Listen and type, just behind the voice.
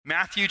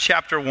Matthew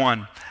chapter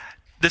 1.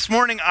 This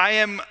morning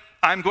I'm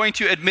going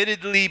to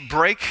admittedly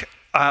break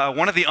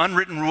one of the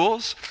unwritten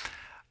rules.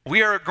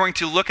 We are going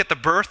to look at the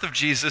birth of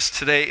Jesus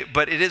today,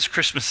 but it is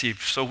Christmas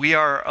Eve, so we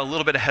are a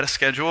little bit ahead of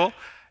schedule,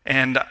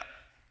 and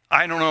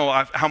I don't know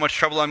how much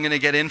trouble I'm going to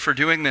get in for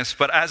doing this,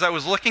 but as I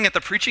was looking at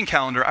the preaching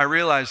calendar, I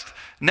realized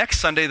next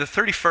Sunday, the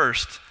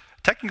 31st,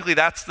 technically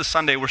that's the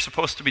Sunday we're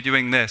supposed to be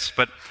doing this,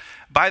 but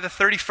by the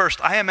 31st,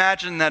 I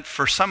imagine that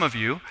for some of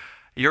you,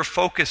 your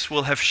focus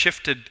will have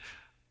shifted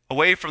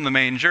away from the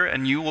manger,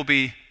 and you will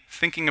be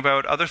thinking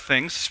about other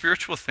things,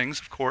 spiritual things,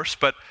 of course,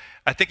 but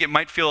I think it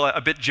might feel a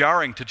bit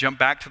jarring to jump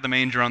back to the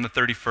manger on the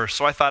 31st.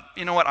 So I thought,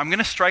 you know what, I'm going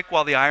to strike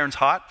while the iron's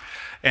hot,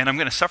 and I'm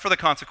going to suffer the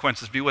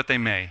consequences, be what they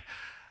may.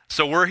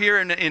 So we're here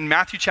in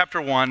Matthew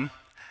chapter 1,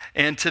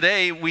 and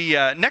today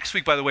next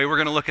week, by the way, we're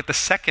going to look at the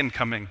second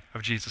coming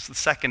of Jesus, the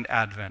second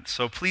advent.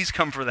 So please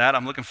come for that.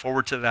 I'm looking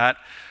forward to that.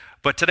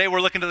 But today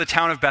we're looking to the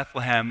town of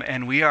Bethlehem,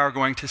 and we are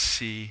going to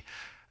see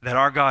that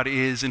our God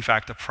is, in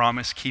fact, a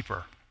promise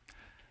keeper.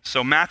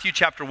 So Matthew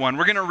chapter 1,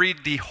 we're going to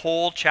read the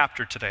whole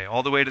chapter today,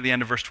 all the way to the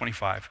end of verse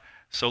 25.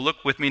 So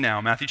look with me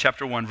now, Matthew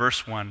chapter 1,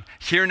 verse 1.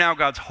 Hear now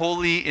God's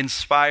holy,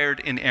 inspired,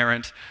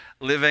 inerrant,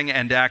 living,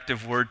 and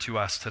active word to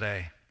us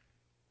today.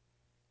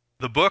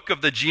 The book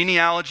of the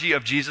genealogy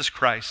of Jesus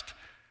Christ,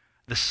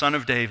 the son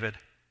of David,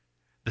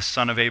 the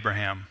son of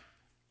Abraham.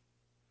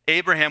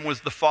 Abraham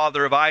was the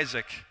father of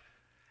Isaac,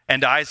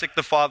 and Isaac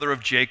the father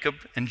of Jacob,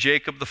 and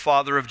Jacob the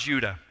father of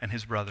Judah and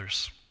his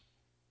brothers.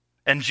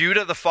 And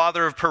Judah the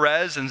father of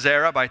Perez and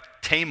Zerah by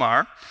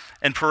Tamar,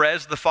 and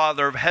Perez the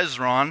father of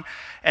Hezron,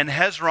 and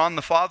Hezron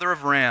the father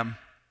of Ram,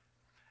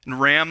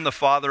 and Ram the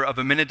father of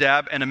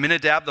Amminadab, and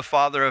Amminadab the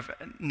father of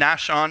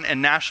Nahshon,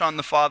 and Nahshon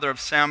the father of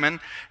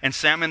Salmon, and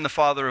Salmon the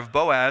father of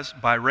Boaz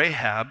by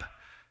Rahab,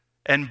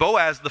 and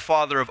Boaz the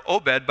father of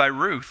Obed by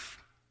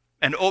Ruth,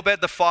 and Obed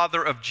the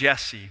father of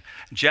Jesse,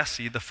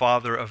 Jesse the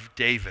father of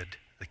David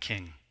the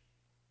king.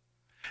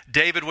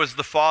 David was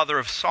the father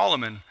of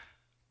Solomon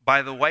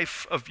by the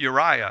wife of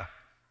Uriah,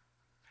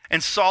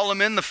 and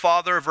Solomon the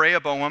father of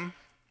Rehoboam,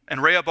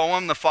 and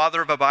Rehoboam the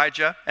father of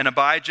Abijah, and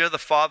Abijah the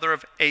father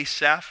of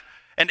Asaph,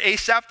 and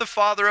Asaph the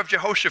father of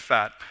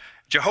Jehoshaphat,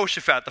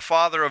 Jehoshaphat the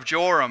father of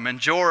Joram, and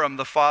Joram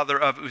the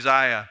father of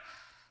Uzziah,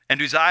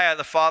 and Uzziah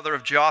the father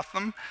of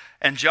Jotham,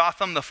 and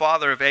Jotham the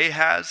father of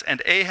Ahaz,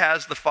 and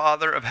Ahaz the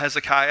father of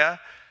Hezekiah,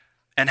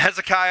 and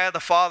Hezekiah the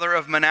father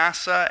of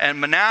Manasseh,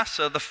 and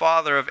Manasseh the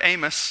father of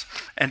Amos,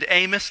 and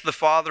Amos the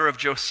father of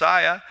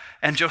Josiah,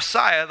 and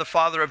Josiah the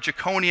father of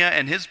Jeconiah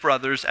and his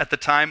brothers at the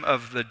time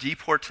of the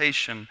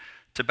deportation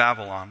to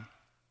Babylon.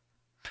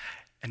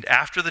 And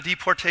after the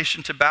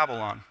deportation to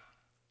Babylon,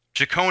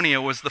 Jeconiah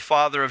was the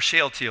father of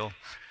Shealtiel,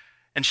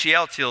 and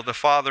Shealtiel the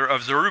father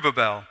of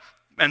Zerubbabel,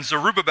 and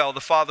Zerubbabel the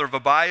father of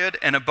Abiud,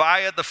 and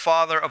Abiud the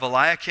father of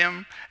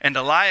Eliakim, and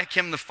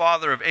Eliakim the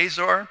father of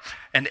Azor,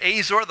 and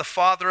Azor the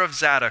father of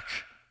Zadok,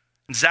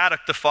 and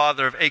Zadok the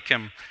father of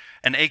Achim,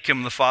 and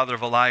Achim the father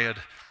of Eliud,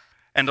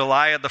 and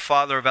Eliud the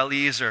father of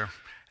Eliezer,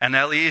 and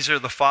Eliezer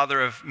the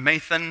father of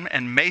Mathan,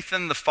 and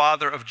Mathan the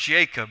father of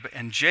Jacob,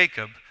 and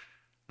Jacob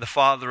the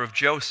father of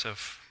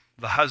Joseph,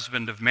 the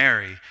husband of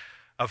Mary,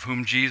 of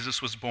whom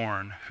Jesus was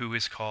born, who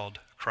is called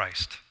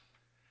Christ.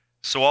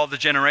 So all the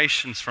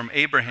generations from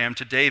Abraham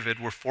to David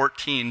were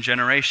 14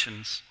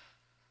 generations.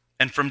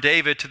 And from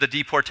David to the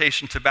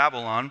deportation to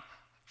Babylon,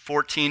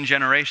 14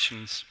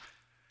 generations.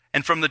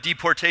 And from the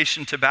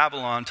deportation to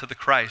Babylon to the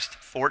Christ,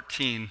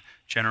 14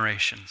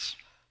 generations.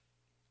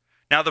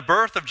 Now the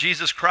birth of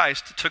Jesus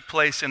Christ took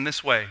place in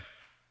this way.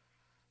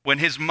 When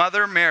his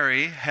mother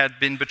Mary had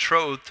been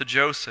betrothed to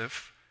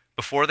Joseph,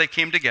 before they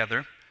came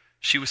together,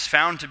 she was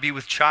found to be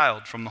with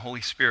child from the Holy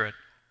Spirit.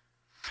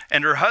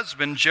 And her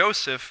husband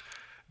Joseph,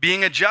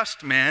 being a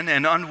just man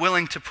and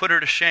unwilling to put her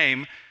to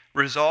shame,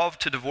 resolved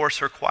to divorce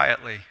her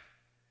quietly.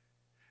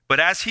 But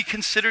as he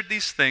considered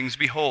these things,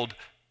 behold,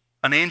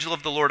 an angel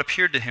of the Lord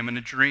appeared to him in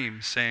a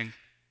dream, saying,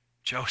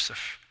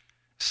 Joseph,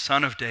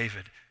 son of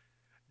David,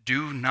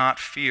 do not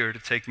fear to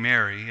take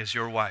Mary as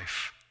your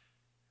wife,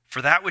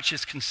 for that which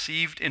is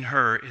conceived in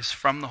her is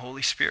from the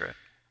Holy Spirit.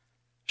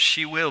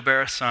 She will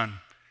bear a son,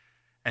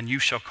 and you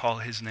shall call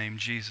his name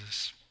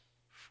Jesus,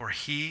 for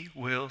he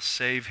will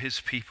save his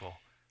people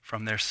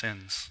from their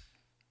sins.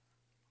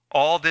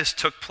 All this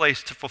took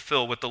place to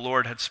fulfill what the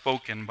Lord had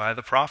spoken by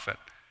the prophet.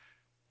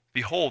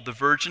 Behold, the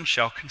virgin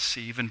shall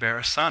conceive and bear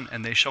a son,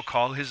 and they shall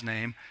call his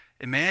name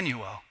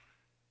Emmanuel,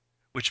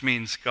 which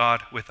means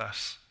God with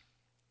us.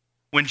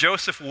 When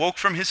Joseph woke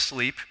from his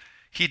sleep,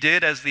 he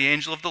did as the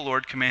angel of the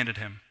Lord commanded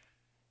him.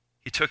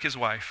 He took his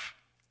wife,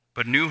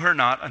 but knew her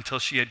not until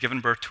she had given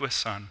birth to a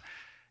son,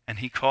 and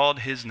he called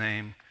his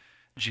name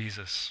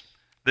Jesus.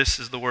 This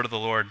is the word of the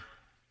Lord.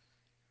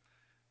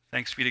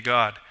 Thanks be to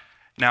God.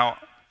 Now,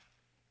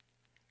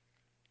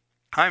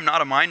 I'm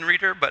not a mind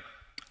reader, but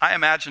I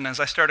imagine as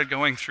I started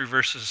going through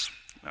verses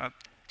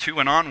 2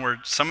 and onward,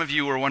 some of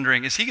you were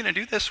wondering, is he going to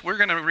do this? We're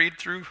going to read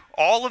through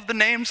all of the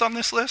names on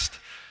this list?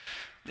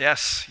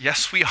 Yes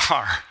we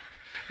are.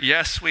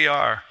 Yes, we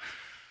are.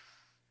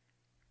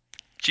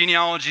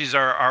 Genealogies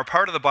are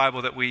part of the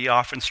Bible that we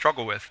often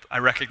struggle with. I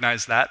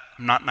recognize that.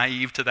 I'm not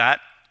naive to that.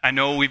 I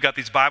know we've got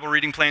these Bible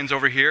reading plans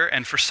over here,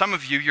 and for some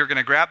of you, you're going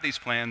to grab these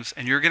plans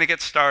and you're going to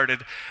get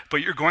started, but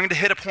you're going to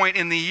hit a point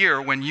in the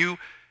year when you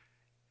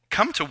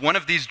come to one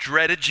of these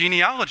dreaded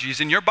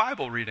genealogies in your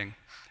Bible reading.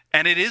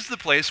 And it is the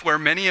place where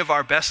many of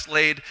our best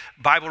laid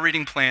Bible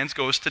reading plans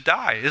goes to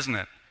die, isn't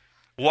it?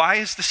 Why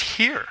is this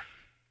here?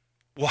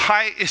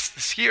 Why is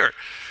this here?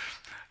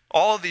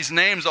 All of these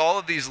names, all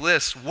of these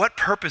lists, what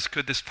purpose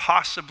could this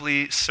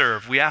possibly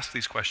serve? We ask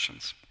these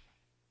questions.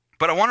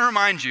 But I want to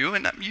remind you,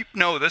 and you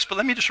know this, but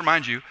let me just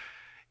remind you,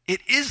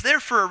 it is there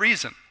for a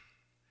reason.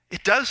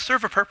 It does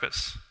serve a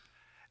purpose.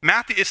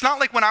 Matthew, it's not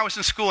like when I was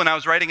in school and I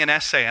was writing an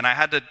essay and I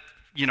had to,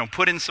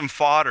 put in some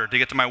fodder to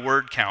get to my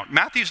word count.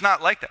 Matthew's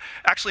not like that.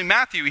 Actually,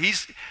 Matthew,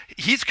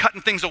 he's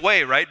cutting things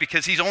away, right?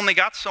 Because he's only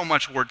got so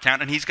much word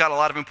count and he's got a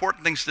lot of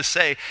important things to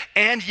say.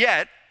 And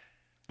yet,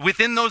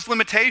 within those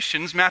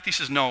limitations, Matthew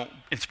says, no,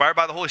 inspired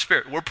by the Holy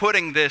Spirit, we're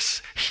putting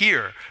this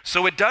here.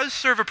 So it does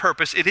serve a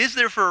purpose. It is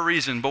there for a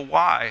reason, but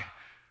why?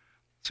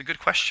 It's a good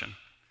question.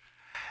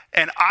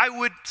 And I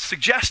would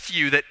suggest to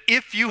you that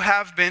if you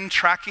have been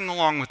tracking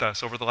along with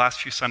us over the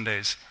last few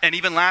Sundays, and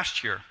even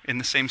last year in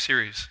the same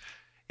series,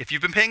 if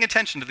you've been paying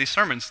attention to these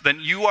sermons, then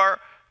you are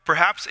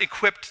perhaps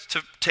equipped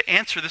to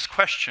answer this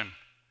question.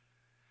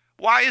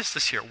 Why is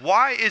this here?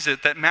 Why is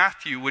it that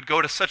Matthew would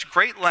go to such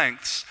great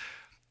lengths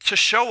to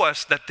show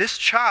us that this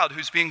child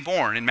who's being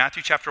born in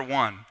Matthew chapter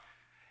 1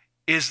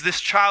 is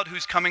this child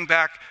who's coming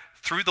back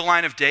through the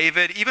line of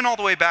David, even all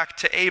the way back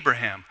to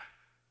Abraham?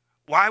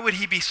 Why would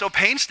he be so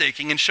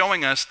painstaking in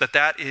showing us that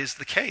that is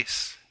the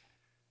case?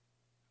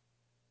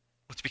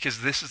 It's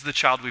because this is the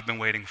child we've been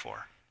waiting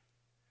for.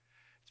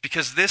 It's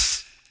because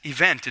this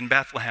event in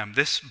Bethlehem,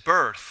 this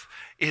birth,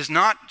 is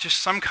not just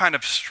some kind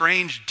of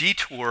strange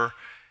detour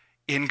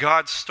in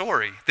God's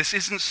story. This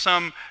isn't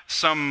some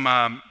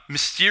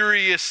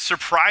mysterious,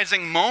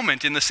 surprising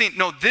moment in the scene.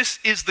 No, this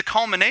is the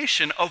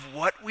culmination of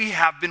what we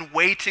have been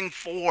waiting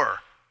for.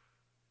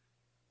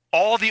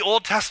 All the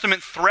Old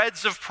Testament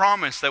threads of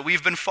promise that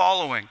we've been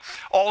following,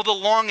 all the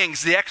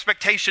longings, the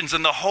expectations,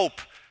 and the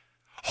hope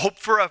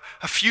for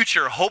a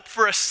future, hope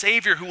for a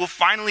Savior who will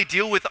finally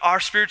deal with our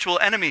spiritual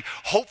enemy,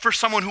 hope for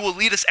someone who will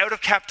lead us out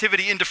of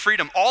captivity into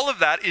freedom. All of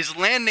that is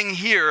landing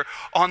here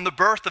on the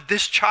birth of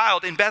this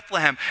child in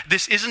Bethlehem.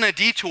 This isn't a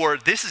detour,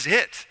 this is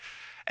it.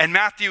 And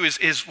Matthew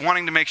is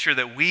wanting to make sure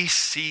that we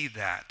see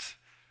that.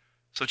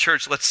 So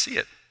church, let's see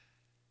it.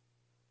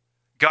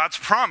 God's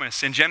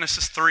promise in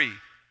Genesis 3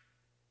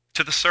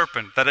 to the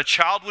serpent, that a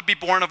child would be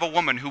born of a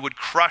woman who would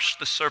crush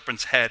the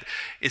serpent's head,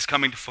 is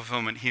coming to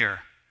fulfillment here.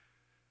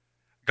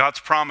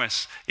 God's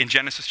promise in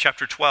Genesis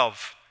chapter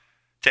 12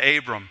 to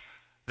Abram,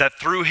 that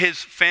through his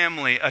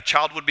family a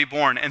child would be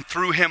born, and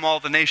through him all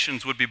the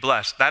nations would be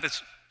blessed. That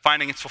is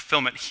finding its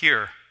fulfillment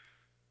here.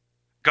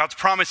 God's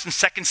promise in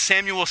 2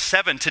 Samuel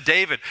 7 to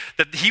David,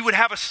 that he would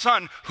have a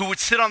son who would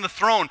sit on the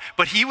throne,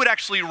 but he would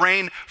actually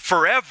reign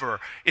forever,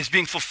 is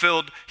being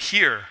fulfilled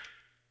here.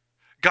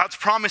 God's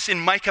promise in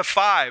Micah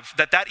 5,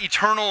 that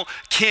eternal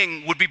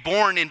king would be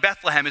born in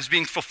Bethlehem, is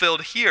being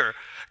fulfilled here.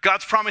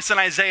 God's promise in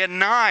Isaiah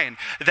 9,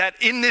 that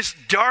in this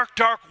dark,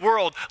 dark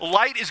world,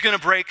 light is going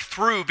to break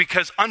through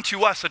because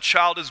unto us a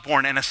child is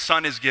born and a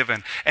son is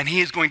given, and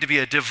he is going to be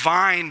a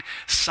divine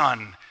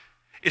son,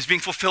 is being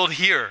fulfilled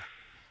here.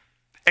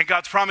 And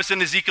God's promise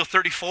in Ezekiel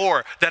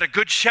 34, that a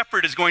good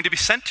shepherd is going to be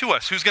sent to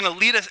us, who's going to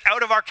lead us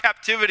out of our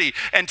captivity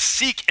and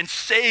seek and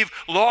save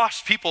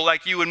lost people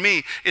like you and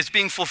me, is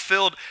being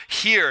fulfilled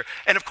here.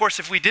 And of course,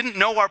 if we didn't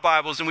know our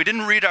Bibles and we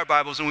didn't read our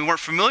Bibles and we weren't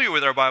familiar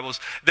with our Bibles,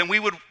 then we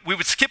would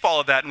skip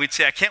all of that and we'd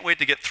say, I can't wait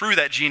to get through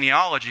that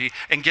genealogy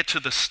and get to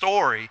the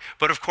story.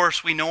 But of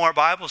course, we know our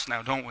Bibles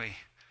now, don't we?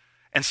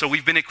 And so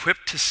we've been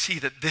equipped to see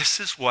that this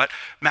is what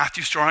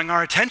Matthew's drawing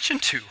our attention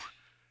to.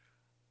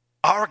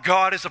 Our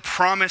God is a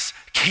promise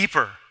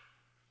keeper.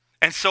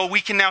 And so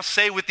we can now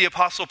say with the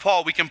Apostle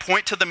Paul, we can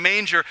point to the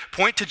manger,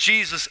 point to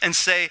Jesus and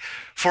say,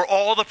 for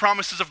all the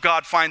promises of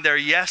God find their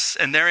yes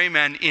and their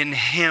amen in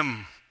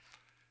him.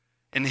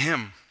 In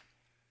him.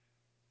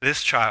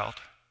 This child.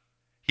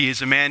 He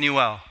is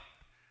Emmanuel.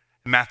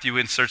 Matthew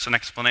inserts an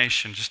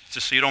explanation just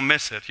so you don't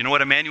miss it. You know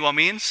what Emmanuel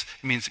means?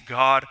 It means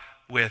God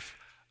with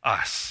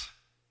us.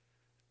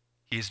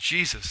 He is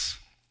Jesus.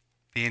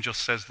 The angel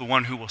says, the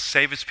one who will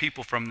save his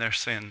people from their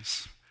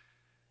sins.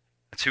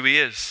 That's who he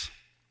is.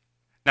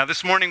 Now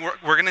this morning,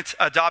 we're going to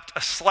adopt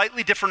a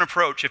slightly different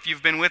approach. If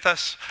you've been with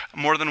us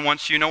more than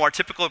once, you know our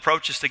typical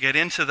approach is to get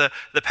into the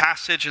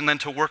passage and then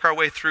to work our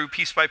way through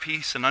piece by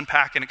piece and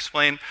unpack and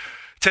explain.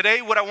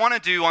 Today, what I want to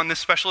do on this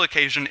special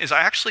occasion is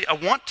I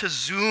want to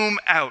zoom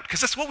out, because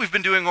that's what we've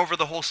been doing over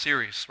the whole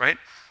series, right?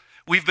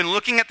 We've been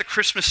looking at the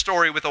Christmas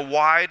story with a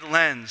wide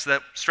lens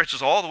that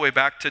stretches all the way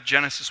back to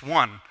Genesis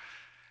 1.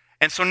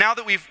 And so now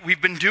that we've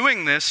been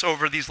doing this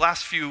over these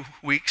last few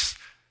weeks,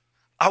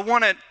 I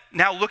want to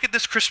now look at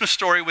this Christmas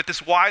story with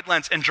this wide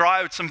lens and draw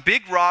out some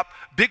big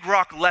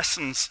rock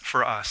lessons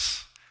for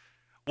us.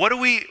 What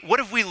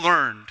have we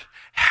learned?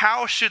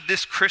 How should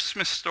this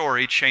Christmas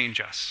story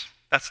change us?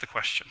 That's the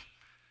question.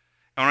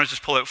 I want to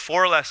just pull out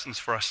 4 lessons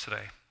for us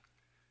today.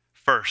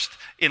 First,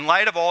 in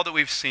light of all that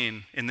we've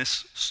seen in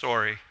this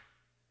story,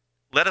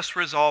 let us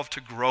resolve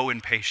to grow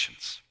in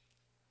patience.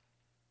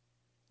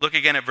 Look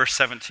again at verse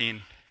 17.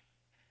 It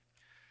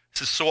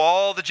says, so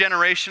all the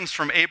generations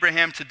from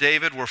Abraham to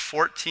David were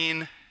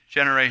 14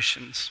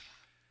 generations.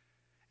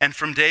 And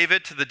from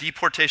David to the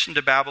deportation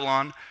to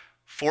Babylon,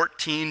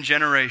 14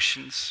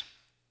 generations.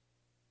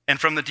 And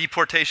from the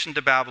deportation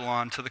to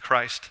Babylon to the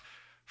Christ,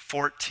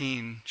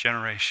 14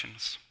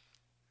 generations.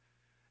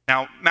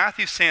 Now,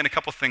 Matthew's saying a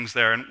couple things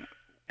there,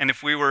 and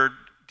if we were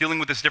dealing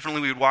with this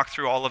differently, we would walk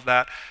through all of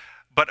that.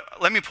 But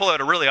let me pull out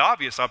a really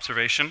obvious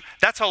observation.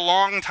 That's a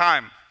long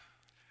time.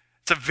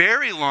 It's a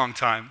very long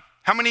time.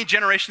 How many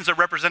generations are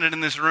represented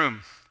in this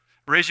room?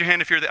 Raise your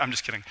hand if you're I'm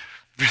just kidding.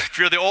 If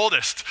you're the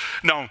oldest.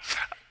 No.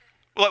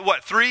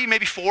 What, 3,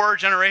 maybe 4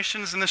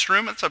 generations in this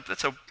room?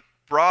 That's a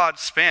broad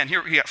span.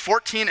 Here we got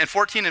 14 and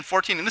 14 and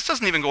 14, and this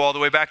doesn't even go all the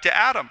way back to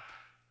Adam.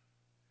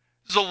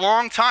 This is a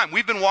long time.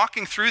 We've been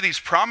walking through these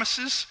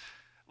promises.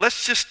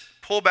 Let's just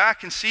pull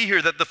back and see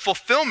here that the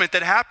fulfillment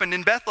that happened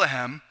in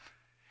Bethlehem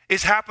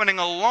is happening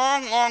a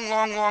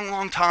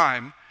long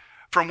time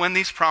from when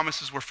these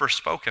promises were first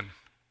spoken.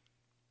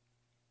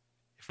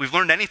 If we've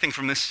learned anything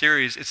from this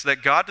series, it's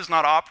that God does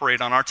not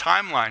operate on our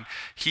timeline.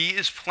 He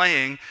is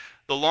playing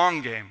the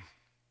long game.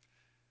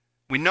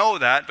 We know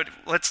that, but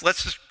let's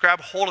just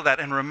grab hold of that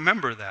and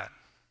remember that.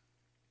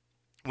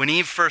 When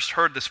Eve first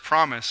heard this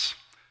promise,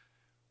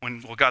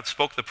 God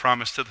spoke the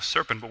promise to the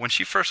serpent, but when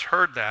she first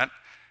heard that,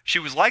 she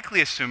was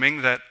likely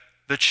assuming that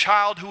the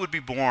child who would be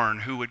born,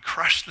 who would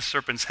crush the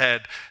serpent's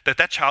head,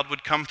 that child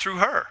would come through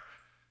her.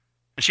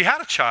 And she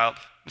had a child,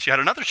 and she had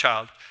another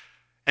child.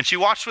 And she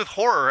watched with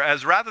horror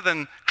as rather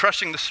than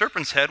crushing the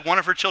serpent's head, one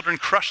of her children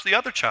crushed the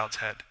other child's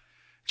head.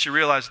 She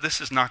realized this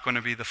is not going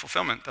to be the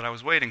fulfillment that I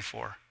was waiting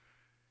for.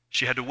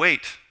 She had to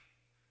wait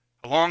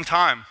a long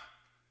time.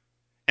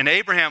 And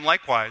Abraham,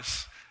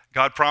 likewise,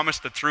 God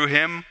promised that through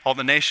him, all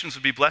the nations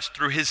would be blessed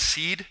through his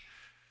seed.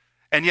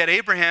 And yet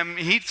Abraham,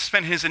 he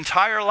spent his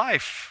entire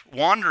life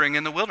wandering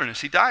in the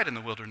wilderness. He died in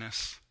the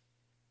wilderness.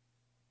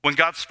 When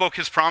God spoke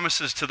his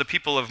promises to the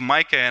people of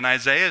Micah and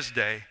Isaiah's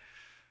day,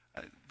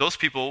 those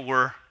people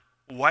were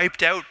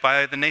wiped out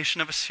by the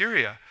nation of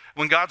Assyria.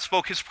 When God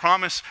spoke his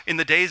promise in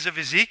the days of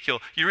Ezekiel,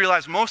 you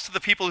realize most of the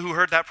people who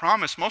heard that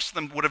promise, most of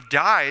them would have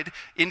died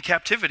in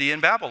captivity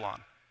in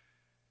Babylon.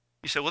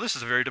 You say, well, this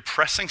is a very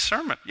depressing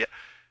sermon. Yeah,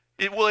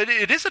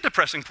 it is a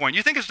depressing point.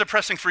 You think it's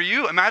depressing for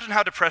you? Imagine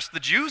how depressed the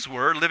Jews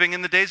were living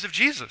in the days of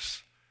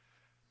Jesus.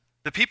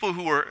 The people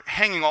who were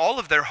hanging all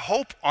of their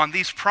hope on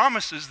these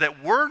promises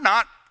that were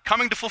not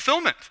coming to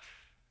fulfillment.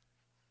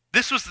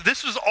 This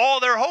was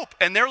all their hope.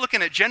 And they're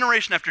looking at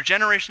generation after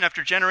generation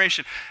after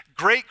generation.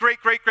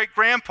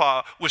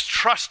 Great-great-great-great-grandpa was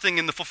trusting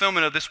in the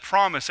fulfillment of this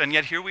promise. And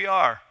yet here we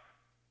are,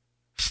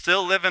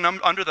 still living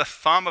under the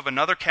thumb of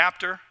another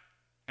captor.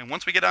 And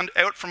once we get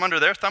out from under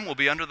their thumb, we'll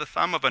be under the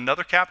thumb of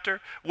another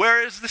captor.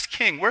 Where is this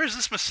king? Where is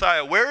this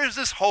Messiah? Where is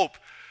this hope?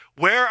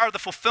 Where are the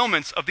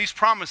fulfillments of these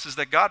promises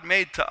that God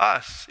made to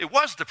us? It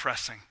was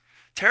depressing,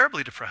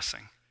 terribly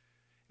depressing.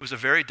 It was a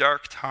very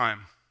dark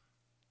time.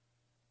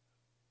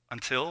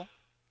 Until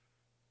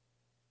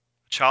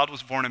a child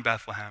was born in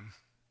Bethlehem.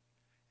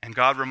 And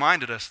God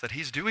reminded us that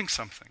he's doing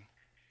something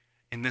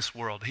in this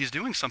world. He's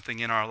doing something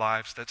in our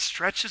lives that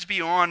stretches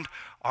beyond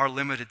our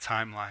limited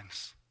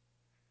timelines.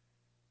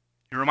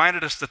 He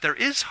reminded us that there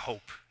is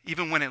hope,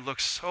 even when it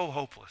looks so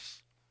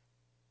hopeless.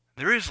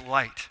 There is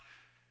light,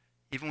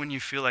 even when you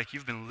feel like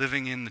you've been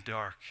living in the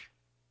dark.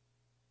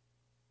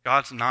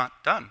 God's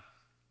not done.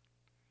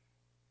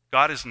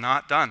 God is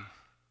not done.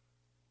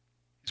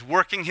 He's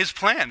working his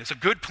plan. It's a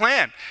good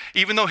plan.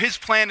 Even though his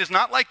plan is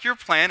not like your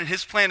plan, and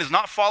his plan is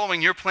not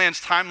following your plan's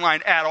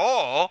timeline at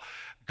all,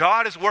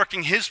 God is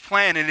working his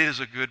plan, and it is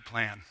a good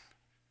plan.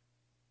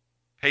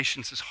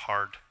 Patience is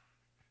hard.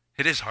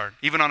 It is hard,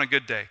 even on a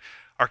good day.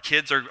 Our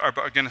kids are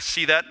going to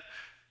see that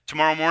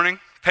tomorrow morning.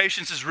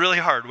 Patience is really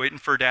hard, waiting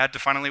for dad to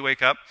finally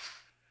wake up.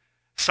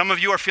 Some of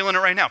you are feeling it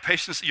right now.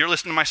 Patience, you're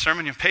listening to my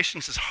sermon, and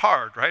patience is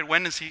hard, right?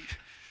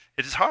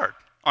 It is hard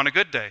on a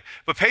good day.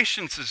 But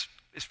patience is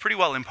pretty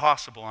well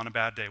impossible on a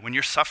bad day. When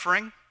you're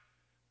suffering,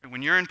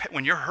 when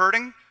you're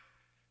hurting,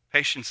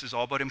 patience is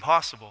all but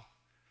impossible.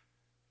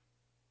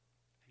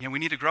 And we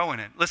need to grow in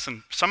it.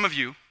 Listen, some of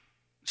you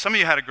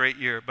had a great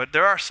year, but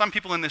there are some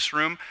people in this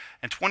room,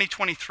 and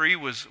 2023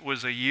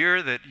 was a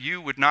year that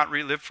you would not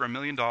relive for $1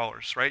 million,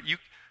 right?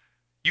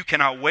 You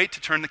cannot wait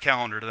to turn the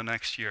calendar to the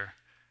next year.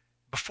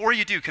 Before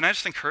you do, can I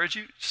just encourage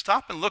you,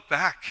 stop and look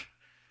back.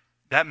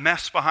 That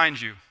mess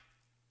behind you.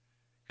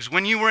 Because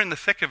when you were in the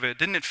thick of it,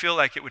 didn't it feel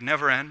like it would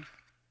never end?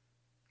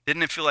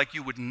 Didn't it feel like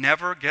you would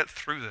never get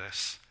through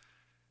this?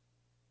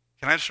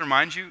 Can I just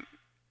remind you,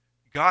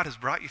 God has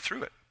brought you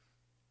through it.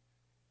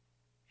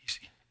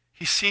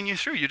 He's seen you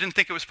through. You didn't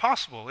think it was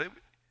possible.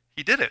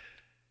 He did it.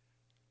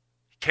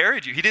 He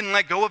carried you. He didn't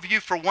let go of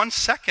you for 1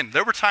 second.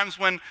 There were times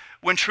when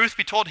truth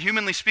be told,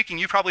 humanly speaking,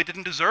 you probably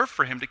didn't deserve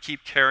for him to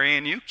keep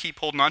carrying you, keep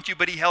holding on to you,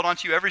 but he held on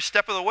to you every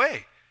step of the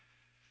way.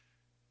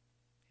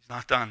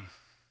 not done.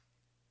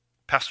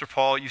 Pastor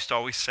Paul used to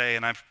always say,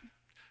 and I've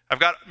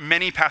got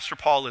many Pastor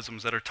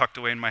Paulisms that are tucked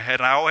away in my head,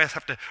 and I always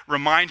have to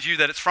remind you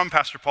that it's from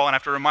Pastor Paul, and I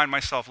have to remind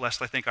myself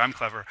lest I think I'm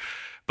clever.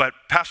 But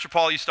Pastor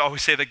Paul used to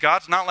always say that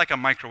God's not like a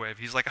microwave,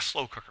 he's like a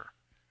slow cooker,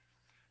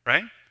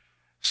 right?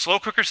 Slow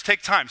cookers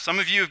take time. Some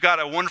of you have got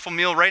a wonderful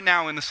meal right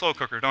now in the slow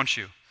cooker, don't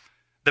you?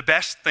 The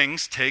best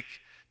things take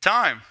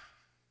time.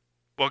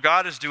 Well,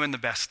 God is doing the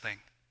best thing.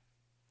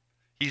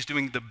 He's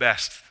doing the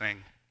best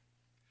thing.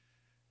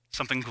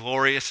 Something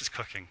glorious is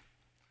cooking.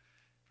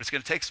 But it's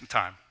going to take some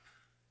time.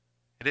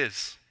 It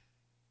is.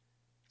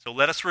 So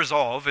let us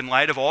resolve, in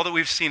light of all that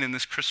we've seen in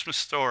this Christmas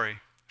story,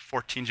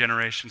 14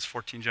 generations,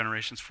 14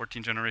 generations,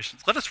 14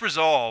 generations, let us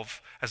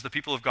resolve as the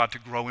people of God to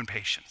grow in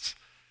patience.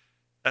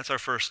 That's our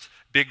first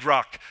big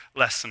rock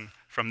lesson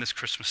from this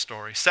Christmas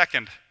story.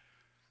 Second,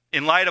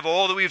 in light of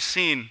all that we've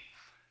seen,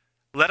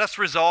 let us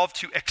resolve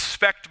to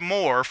expect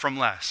more from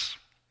less.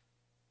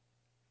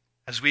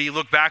 As we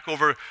look back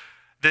over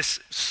this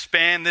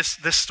span, this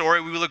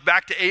story, we look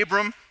back to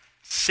Abram,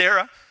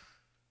 Sarah.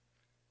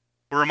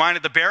 We're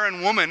reminded the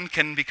barren woman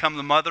can become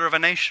the mother of a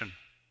nation.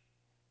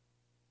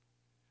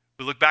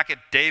 We look back at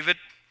David,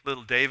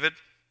 little David.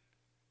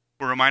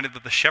 We're reminded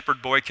that the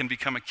shepherd boy can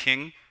become a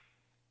king.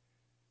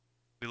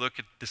 We look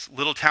at this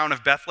little town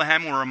of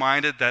Bethlehem. We're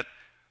reminded that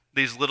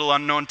these little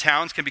unknown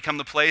towns can become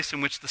the place in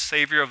which the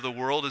Savior of the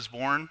world is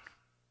born.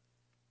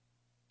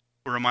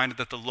 We're reminded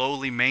that the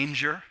lowly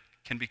manger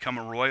can become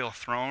a royal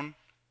throne.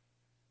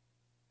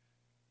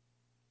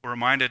 We're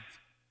reminded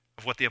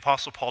of what the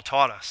Apostle Paul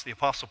taught us. The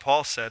Apostle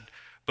Paul said,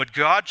 "But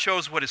God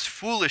chose what is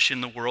foolish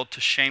in the world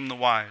to shame the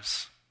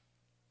wise.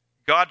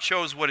 God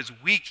chose what is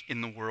weak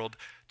in the world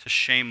to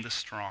shame the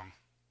strong.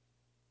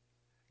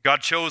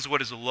 God chose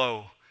what is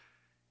low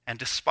and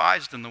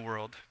despised in the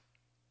world,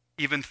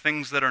 even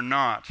things that are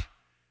not,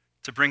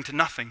 to bring to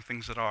nothing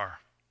things that are."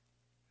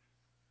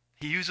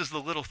 He uses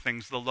the little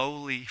things, the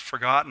lowly,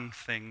 forgotten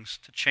things,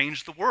 to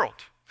change the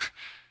world.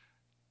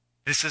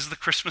 This is the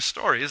Christmas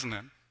story, isn't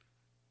it?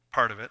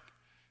 Part of it.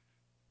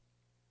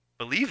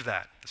 Believe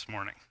that this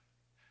morning.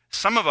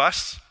 Some of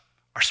us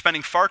are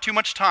spending far too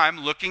much time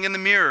looking in the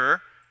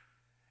mirror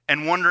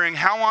and wondering,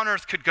 how on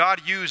earth could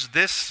God use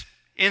this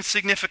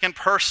insignificant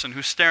person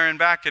who's staring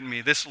back at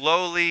me, this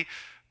lowly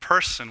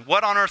person?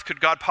 What on earth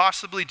could God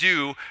possibly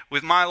do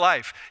with my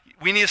life?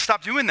 We need to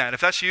stop doing that.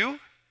 If that's you,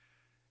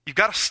 you've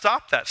got to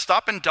stop that.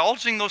 Stop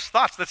indulging those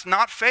thoughts. That's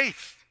not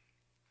faith.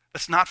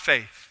 That's not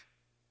faith.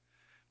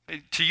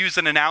 To use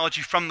an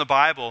analogy from the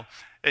Bible,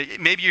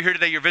 maybe you're here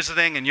today, you're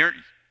visiting, and you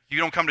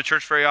don't come to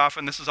church very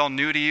often. This is all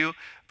new to you.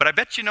 But I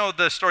bet you know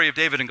the story of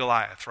David and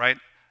Goliath, right?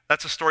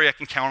 That's a story I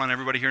can count on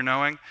everybody here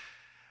knowing.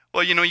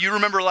 Well, you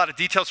remember a lot of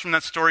details from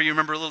that story. You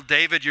remember little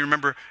David. You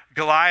remember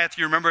Goliath.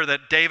 You remember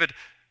that David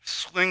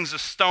slings a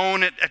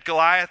stone at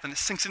Goliath and it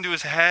sinks into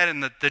his head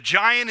and the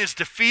giant is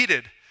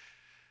defeated.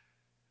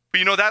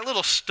 But that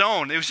little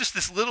stone, it was just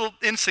this little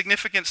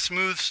insignificant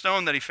smooth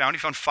stone that he found. He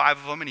found 5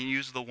 of them and he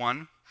used the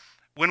one.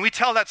 When we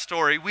tell that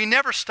story, we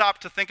never stop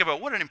to think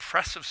about what an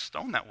impressive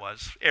stone that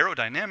was.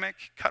 Aerodynamic,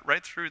 cut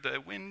right through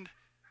the wind,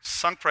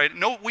 sunk right.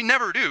 No, we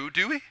never do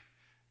we?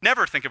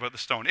 Never think about the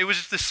stone. It was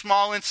just this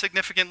small,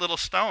 insignificant little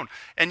stone.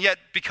 And yet,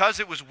 because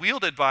it was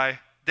wielded by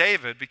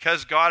David,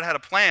 because God had a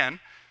plan,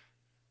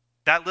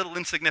 that little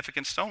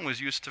insignificant stone was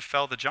used to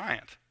fell the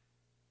giant.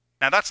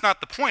 Now, that's not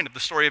the point of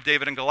the story of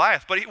David and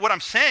Goliath, but what I'm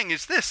saying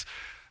is this.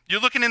 You're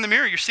looking in the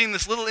mirror, you're seeing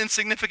this little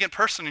insignificant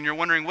person, and you're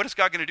wondering, what is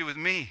God going to do with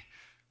me?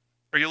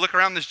 Or you look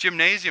around this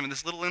gymnasium and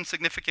this little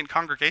insignificant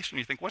congregation, and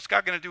you think, what's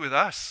God going to do with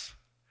us?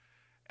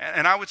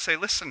 And I would say,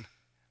 listen,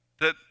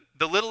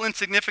 the little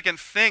insignificant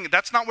thing,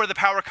 that's not where the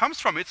power comes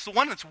from. It's the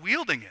one that's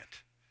wielding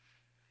it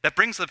that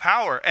brings the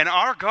power. And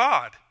our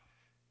God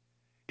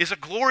is a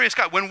glorious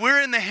God. When we're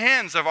in the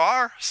hands of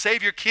our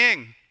Savior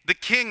King, the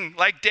King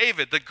like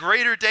David, the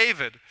greater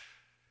David,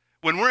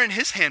 when we're in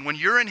his hand, when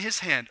you're in his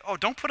hand,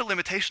 don't put a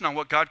limitation on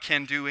what God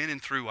can do in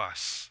and through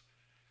us.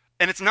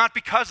 And it's not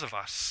because of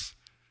us,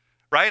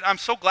 right? I'm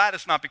so glad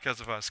it's not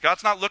because of us.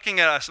 God's not looking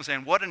at us and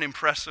saying, what an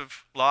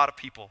impressive lot of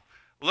people.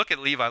 Look at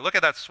Levi. Look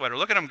at that sweater.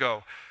 Look at him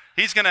go.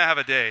 He's going to have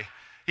a day.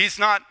 He's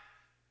not.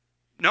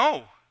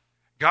 No.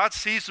 God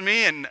sees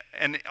me and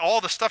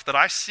all the stuff that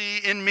I see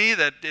in me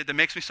that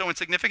makes me so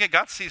insignificant.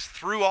 God sees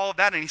through all of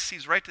that, and he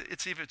sees right to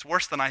it's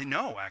worse than I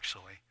know,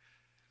 actually.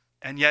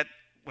 And yet,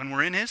 when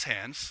we're in his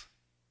hands,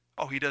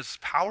 he does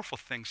powerful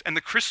things. And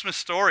the Christmas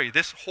story,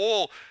 this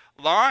whole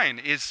line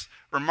is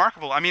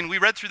remarkable. I mean, we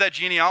read through that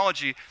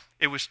genealogy.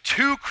 It was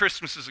 2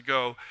 Christmases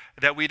ago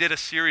that we did a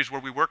series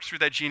where we worked through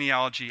that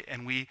genealogy,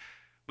 and we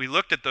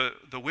looked at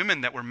the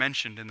women that were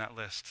mentioned in that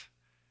list.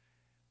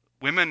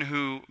 Women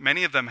who,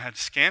 many of them had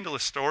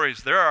scandalous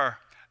stories. There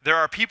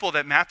are people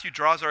that Matthew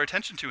draws our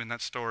attention to in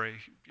that story.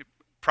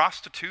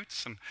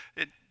 Prostitutes and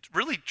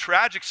really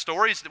tragic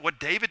stories. What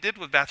David did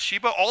with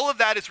Bathsheba, all of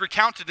that is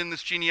recounted in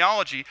this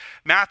genealogy.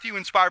 Matthew,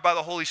 inspired by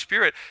the Holy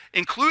Spirit,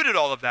 included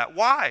all of that.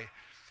 Why?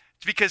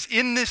 It's because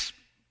in this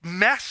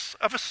mess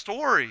of a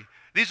story,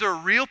 these are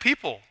real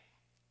people.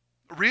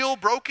 real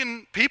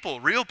broken people,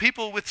 real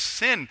people with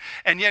sin.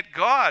 And yet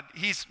God,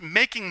 he's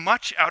making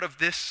much out of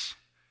this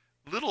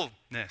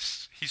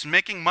littleness. He's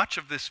making much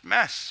of this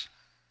mess.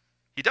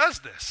 He does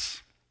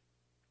this.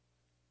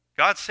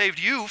 God saved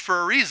you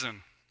for a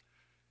reason.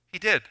 He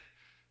did.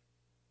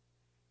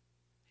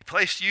 He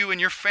placed you in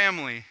your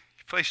family.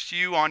 He placed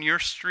you on your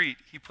street.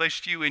 He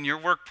placed you in your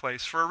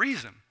workplace for a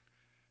reason.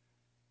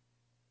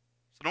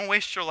 So don't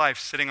waste your life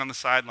sitting on the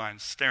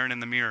sidelines, staring in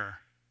the mirror,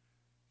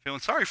 feeling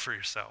sorry for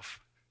yourself.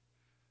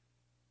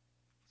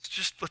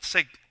 Let's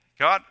say,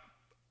 God,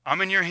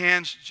 I'm in your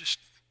hands. Just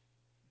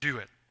do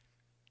it.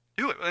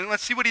 Do it. And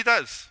let's see what he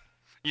does.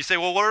 You say,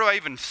 well, where do I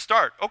even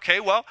start? Okay,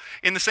 well,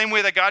 in the same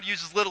way that God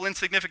uses little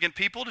insignificant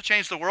people to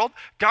change the world,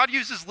 God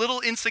uses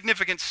little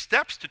insignificant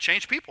steps to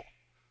change people.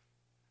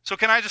 So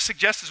can I just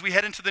suggest as we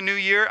head into the new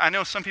year, I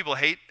know some people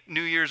hate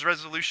New Year's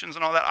resolutions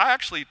and all that. I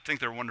actually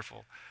think they're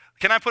wonderful.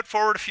 Can I put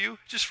forward a few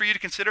just for you to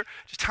consider?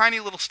 Just tiny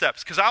little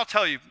steps. Because I'll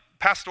tell you,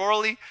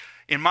 pastorally,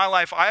 in my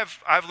life,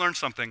 I've learned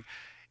something,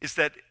 is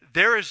that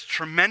there is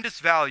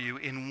tremendous value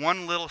in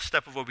one little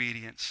step of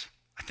obedience.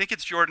 I think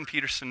it's Jordan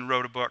Peterson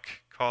wrote a book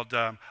called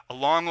A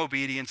Long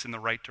Obedience in the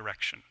Right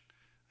Direction.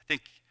 I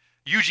think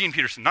Eugene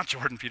Peterson, not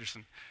Jordan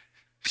Peterson.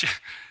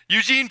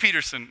 Eugene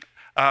Peterson,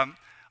 A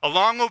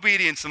Long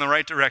Obedience in the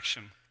Right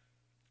Direction.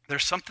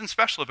 There's something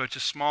special about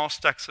just small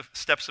steps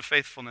of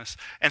faithfulness.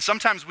 And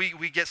sometimes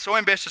we get so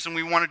ambitious and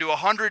we want to do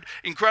 100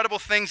 incredible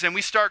things and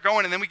we start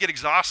going and then we get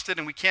exhausted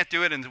and we can't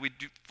do it and we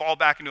fall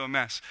back into a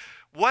mess.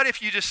 What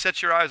if you just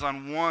set your eyes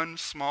on one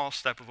small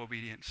step of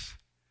obedience?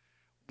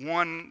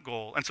 One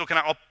goal. And so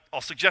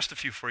I'll suggest a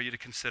few for you to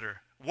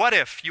consider. What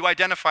if you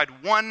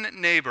identified one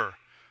neighbor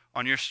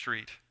on your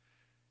street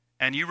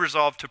and you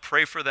resolved to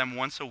pray for them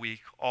once a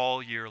week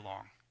all year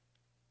long?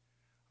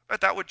 I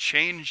bet that would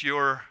change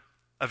your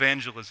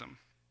evangelism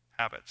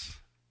habits.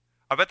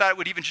 I bet that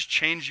would even just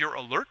change your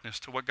alertness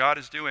to what God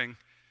is doing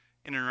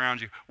in and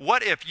around you.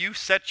 What if you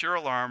set your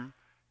alarm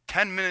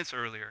 10 minutes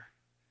earlier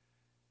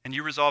and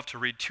you resolved to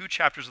read 2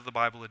 chapters of the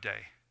Bible a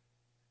day?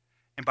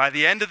 And by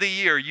the end of the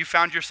year, you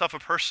found yourself a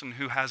person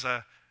who has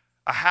a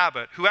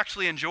habit, who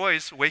actually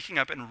enjoys waking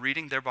up and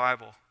reading their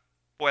Bible.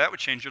 Boy, that would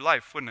change your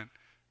life, wouldn't it?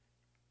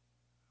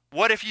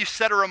 What if you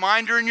set a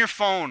reminder in your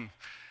phone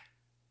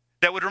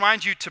that would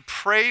remind you to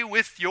pray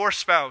with your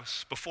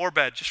spouse before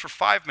bed, just for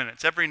 5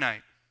 minutes every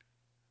night?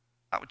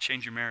 That would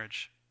change your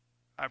marriage.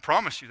 I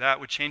promise you that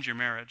would change your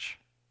marriage.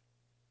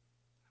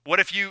 What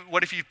if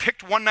you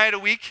picked one night a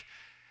week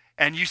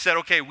and you said,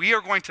 okay, we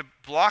are going to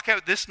block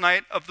out this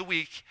night of the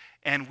week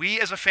and we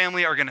as a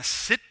family are going to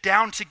sit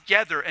down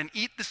together and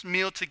eat this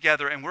meal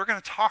together and we're going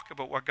to talk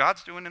about what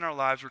God's doing in our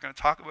lives. We're going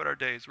to talk about our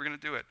days. We're going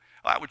to do it.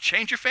 Well, that would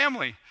change your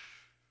family.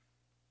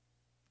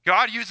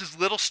 God uses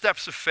little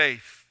steps of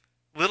faith,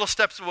 little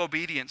steps of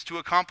obedience to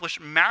accomplish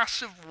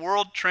massive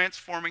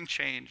world-transforming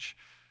change.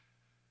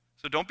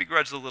 So don't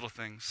begrudge the little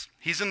things.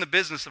 He's in the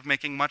business of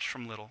making much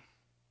from little.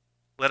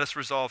 Let us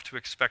resolve to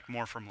expect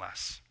more from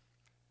less.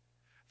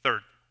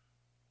 Third,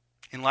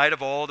 in light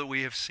of all that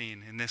we have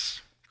seen in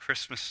this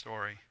Christmas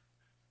story,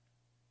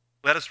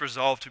 let us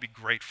resolve to be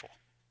grateful.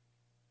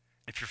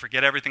 If you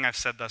forget everything I've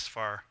said thus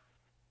far,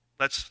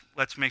 let's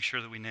make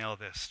sure that we nail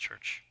this,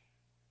 church.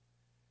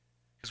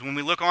 Because when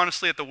we look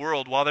honestly at the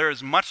world, while there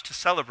is much to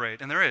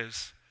celebrate, and there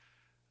is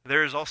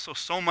also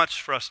so much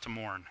for us to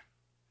mourn.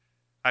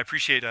 I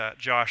appreciate,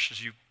 Josh,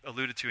 as you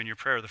alluded to in your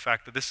prayer, the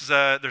fact that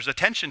there's a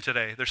tension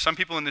today. There's some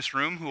people in this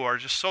room who are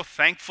just so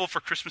thankful for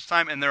Christmas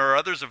time, and there are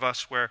others of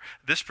us where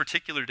this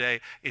particular day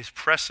is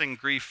pressing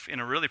grief in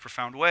a really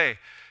profound way.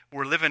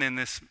 We're living in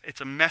this, it's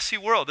a messy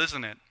world,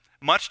 isn't it?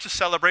 Much to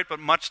celebrate,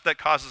 but much that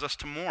causes us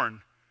to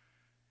mourn.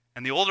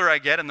 And the older I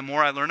get and the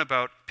more I learn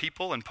about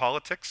people and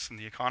politics and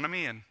the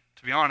economy and,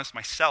 to be honest,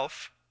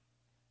 myself,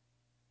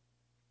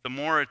 the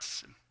more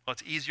it's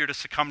easier to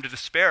succumb to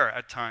despair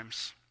at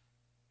times.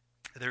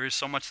 There is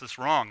so much that's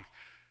wrong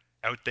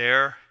out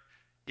there,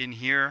 in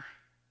here.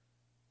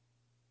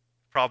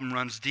 The problem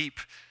runs deep.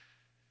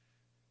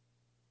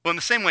 Well, in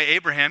the same way,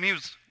 Abraham, he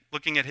was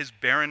looking at his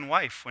barren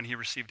wife when he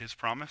received his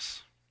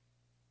promise.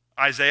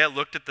 Isaiah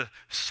looked at the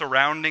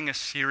surrounding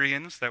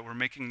Assyrians that were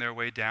making their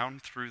way down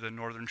through the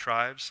northern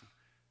tribes.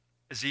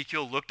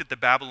 Ezekiel looked at the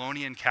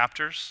Babylonian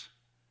captors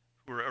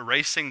who were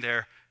erasing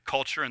their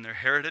culture and their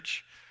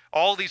heritage.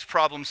 All these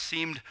problems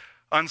seemed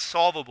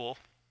unsolvable.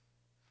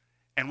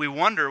 And we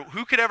wonder,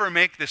 who could ever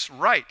make this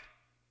right?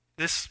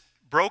 This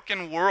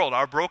broken world,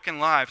 our broken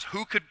lives,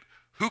 who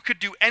could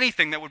do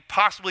anything that would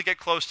possibly get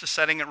close to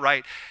setting it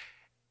right?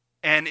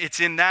 And it's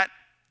in that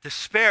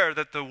despair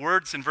that the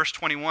words in verse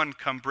 21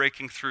 come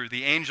breaking through.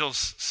 The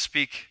angels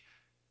speak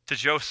to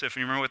Joseph,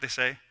 and you remember what they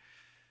say?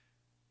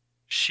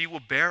 She will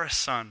bear a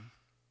son,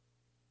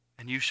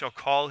 and you shall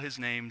call his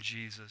name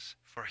Jesus,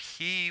 for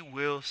he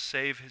will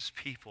save his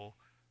people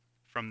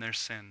from their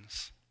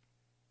sins.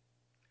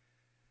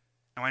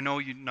 Now, I know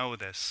you know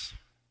this,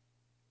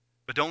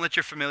 but don't let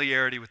your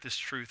familiarity with this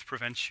truth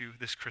prevent you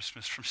this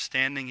Christmas from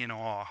standing in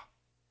awe.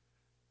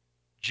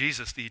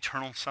 Jesus, the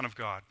eternal Son of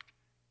God,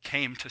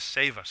 came to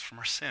save us from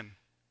our sin.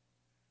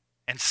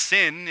 And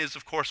sin is,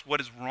 of course, what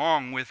is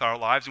wrong with our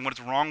lives and what is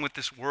wrong with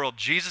this world.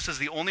 Jesus is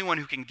the only one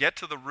who can get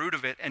to the root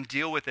of it and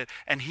deal with it,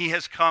 and he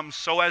has come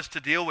so as to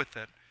deal with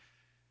it.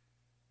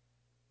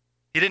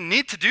 He didn't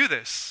need to do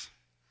this.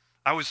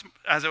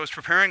 As I was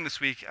preparing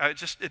this week,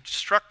 it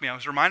struck me. I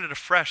was reminded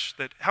afresh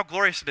that how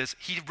glorious it is.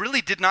 He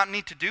really did not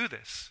need to do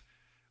this.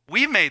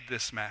 We made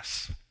this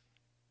mess.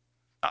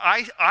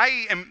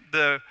 I am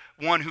the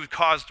one who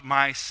caused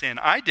my sin.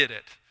 I did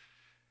it.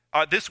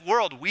 This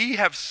world, we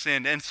have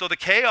sinned. And so the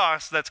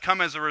chaos that's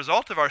come as a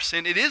result of our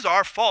sin, it is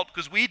our fault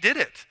because we did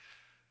it.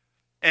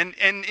 And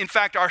in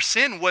fact, our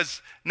sin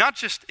was not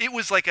just, it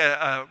was like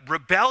a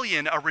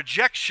rebellion, a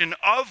rejection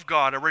of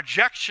God, a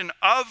rejection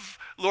of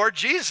Lord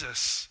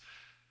Jesus.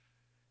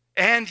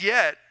 And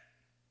yet,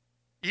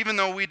 even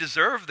though we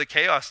deserve the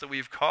chaos that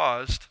we've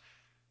caused,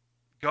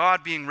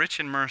 God being rich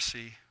in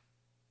mercy,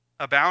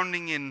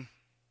 abounding in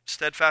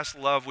steadfast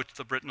love, which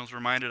the Britnells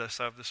reminded us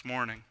of this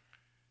morning,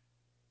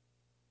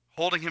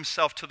 holding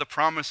himself to the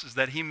promises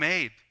that he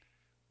made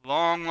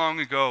long, long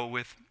ago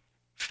with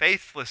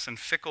faithless and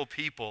fickle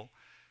people,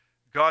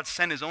 God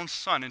sent his own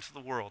Son into the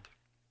world.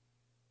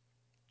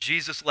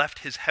 Jesus left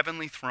his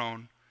heavenly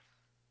throne,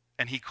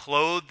 and he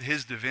clothed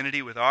his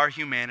divinity with our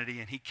humanity,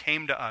 and he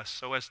came to us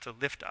so as to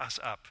lift us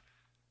up,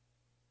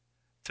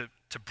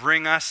 to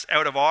bring us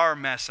out of our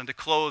mess and to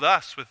clothe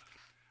us with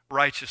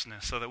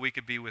righteousness so that we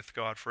could be with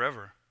God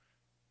forever.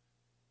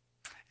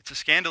 It's a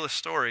scandalous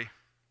story.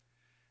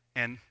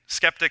 And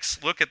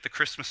skeptics look at the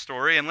Christmas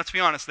story, and let's be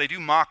honest, they do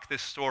mock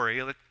this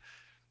story.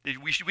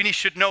 We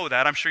should know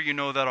that. I'm sure you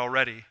know that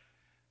already.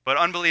 But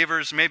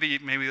unbelievers, maybe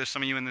there's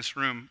some of you in this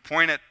room,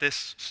 point at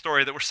this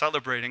story that we're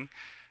celebrating,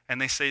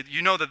 and they say,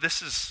 you know that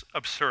this is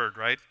absurd,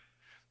 right?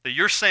 That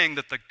you're saying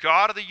that the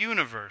God of the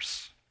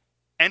universe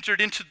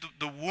entered into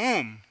the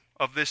womb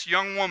of this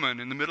young woman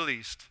in the Middle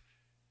East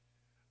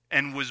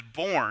and was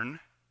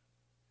born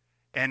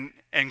and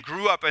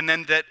grew up, and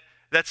then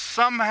that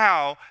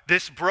somehow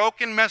this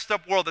broken, messed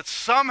up world, that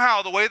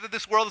somehow the way that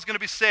this world is going to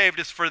be saved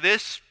is for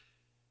this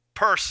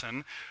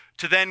person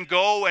to then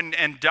go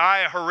and die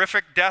a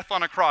horrific death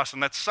on a cross,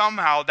 and that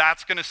somehow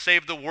that's going to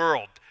save the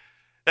world.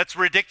 That's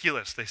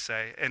ridiculous, they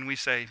say. And we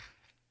say,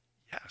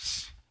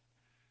 yes.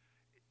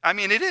 I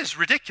mean, it is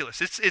ridiculous.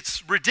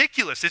 It's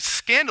ridiculous. It's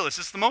scandalous.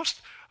 It's the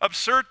most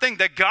absurd thing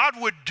that God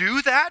would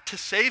do that to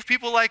save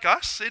people like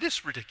us. It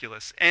is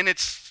ridiculous. And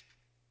it's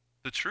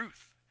the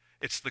truth.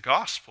 It's the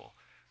gospel.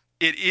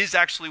 It is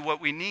actually what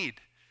we need.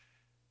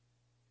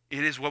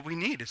 It is what we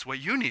need. It's what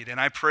you need. And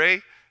I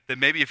pray that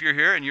maybe if you're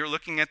here and you're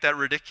looking at that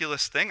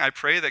ridiculous thing, I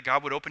pray that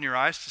God would open your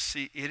eyes to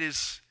see it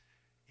is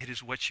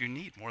what you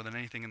need more than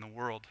anything in the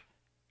world.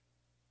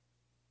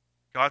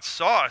 God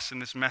saw us in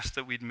this mess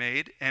that we'd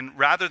made, and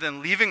rather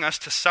than leaving us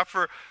to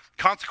suffer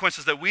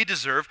consequences that we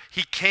deserve,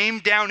 he came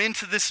down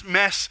into this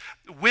mess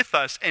with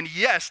us. And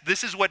yes,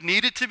 this is what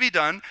needed to be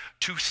done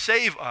to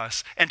save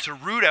us and to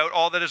root out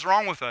all that is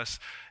wrong with us.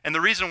 And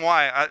the reason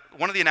why,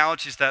 one of the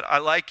analogies that I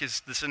like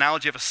is this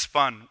analogy of a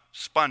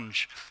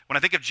sponge. When I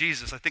think of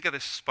Jesus, I think of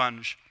this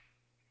sponge.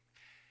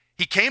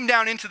 He came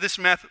down into this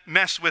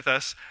mess with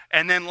us,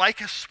 and then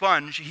like a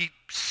sponge, he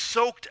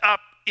soaked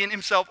up in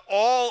himself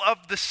all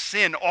of the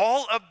sin,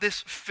 all of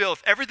this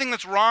filth, everything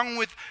that's wrong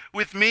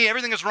with me,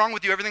 everything that's wrong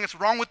with you, everything that's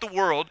wrong with the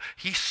world.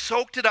 He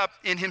soaked it up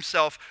in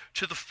himself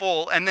to the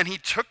full, and then he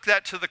took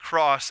that to the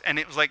cross, and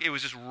it was like it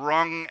was just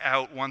wrung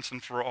out once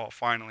and for all,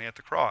 finally, at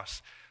the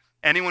cross.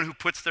 Anyone who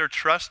puts their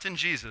trust in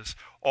Jesus,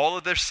 all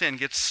of their sin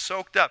gets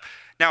soaked up.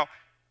 Now,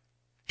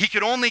 he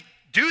could only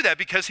do that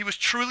because he was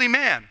truly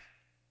man,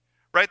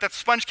 right? That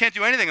sponge can't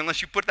do anything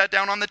unless you put that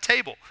down on the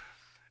table.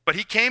 But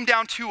he came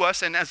down to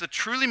us, and as a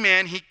truly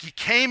man, he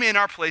came in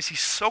our place. He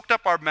soaked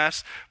up our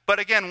mess. But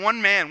again,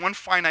 one man, one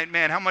finite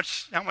man, how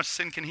much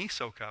sin can he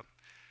soak up?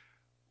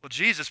 Well,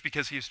 Jesus,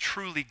 because he is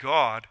truly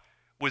God,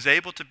 was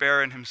able to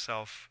bear in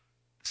himself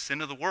the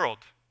sin of the world.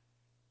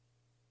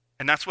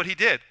 And that's what he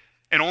did.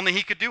 And only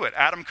he could do it.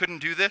 Adam couldn't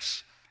do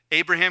this.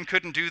 Abraham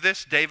couldn't do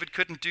this. David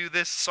couldn't do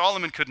this.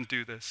 Solomon couldn't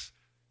do this.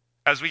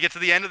 As we get to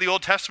the end of the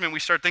Old Testament,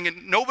 we start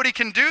thinking, nobody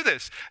can do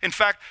this. In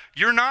fact,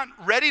 you're not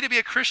ready to be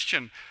a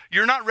Christian.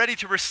 You're not ready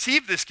to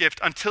receive this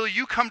gift until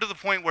you come to the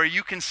point where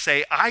you can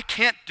say, I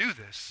can't do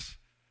this.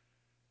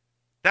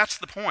 That's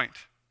the point.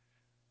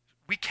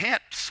 We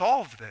can't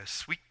solve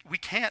this. We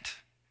can't.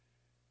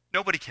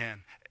 Nobody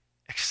can.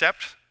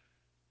 Except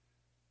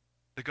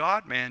the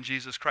God-man,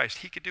 Jesus Christ.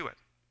 He could do it.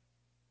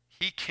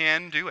 He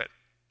can do it.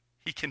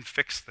 He can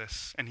fix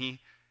this. And he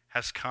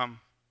has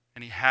come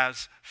and he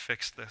has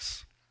fixed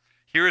this.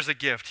 Here is a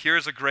gift. Here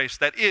is a grace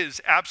that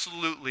is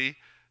absolutely,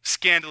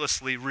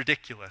 scandalously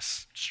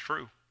ridiculous. It's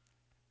true.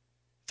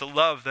 It's a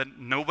love that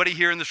nobody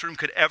here in this room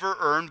could ever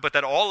earn, but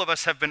that all of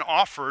us have been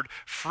offered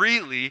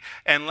freely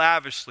and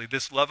lavishly,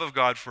 this love of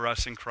God for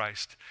us in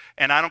Christ.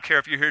 And I don't care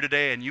if you're here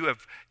today and you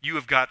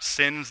have got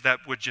sins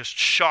that would just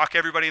shock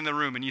everybody in the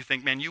room, and you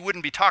think, man, you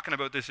wouldn't be talking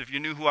about this if you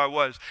knew who I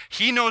was.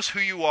 He knows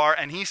who you are,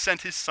 and he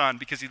sent his son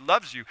because he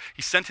loves you.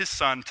 He sent his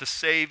son to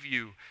save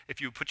you.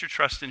 If you put your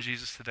trust in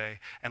Jesus today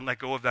and let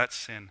go of that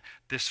sin,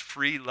 this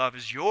free love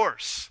is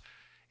yours.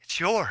 It's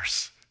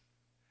yours.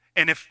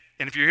 And if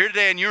you're here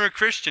today and you're a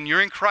Christian,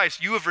 you're in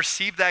Christ, you have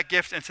received that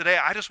gift. And today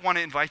I just want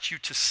to invite you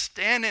to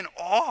stand in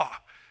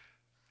awe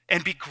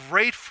and be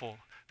grateful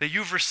that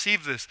you've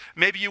received this.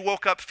 Maybe you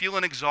woke up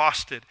feeling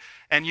exhausted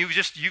and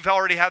you've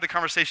already had the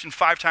conversation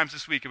 5 times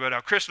this week about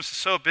how Christmas is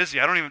so busy.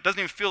 It doesn't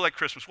even feel like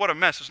Christmas. What a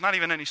mess. There's not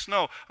even any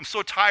snow. I'm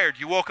so tired.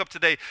 You woke up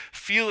today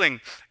feeling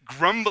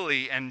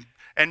grumbly and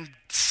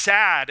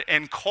sad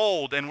and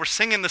cold, and we're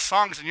singing the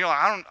songs and you're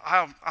like,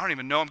 I don't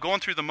even know. I'm going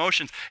through the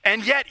motions.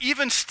 And yet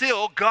even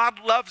still, God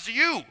loves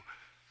you.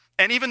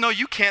 And even though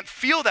you can't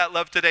feel that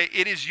love today,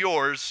 it is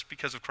yours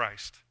because of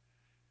Christ.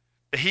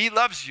 He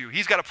loves you.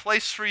 He's got a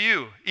place for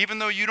you. Even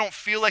though you don't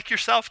feel like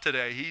yourself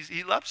today,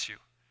 he loves you.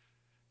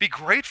 Be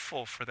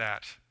grateful for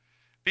that.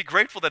 Be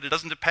grateful that it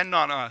doesn't depend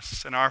on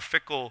us and our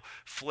fickle,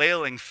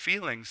 flailing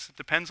feelings. It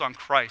depends on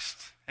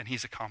Christ, and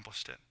he's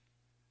accomplished it.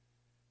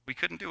 We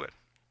couldn't do it,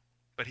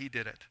 but he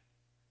did it.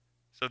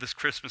 So this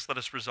Christmas, let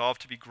us resolve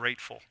to be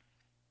grateful.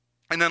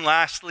 And then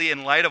lastly,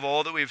 in light of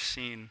all that we've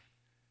seen,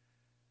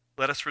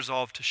 let us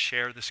resolve to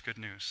share this good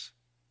news.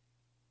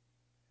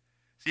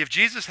 See, if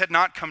Jesus had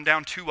not come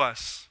down to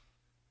us,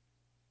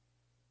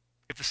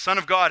 if the Son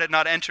of God had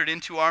not entered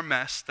into our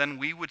mess, then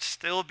we would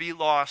still be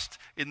lost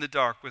in the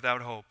dark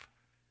without hope.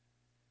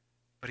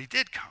 But he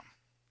did come.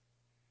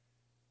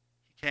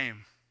 He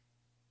came.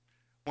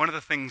 One of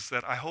the things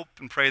that I hope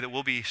and pray that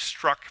we'll be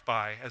struck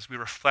by as we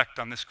reflect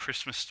on this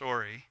Christmas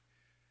story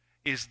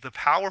is the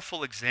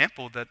powerful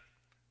example that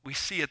we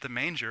see at the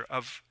manger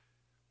of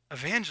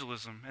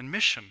evangelism and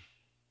mission.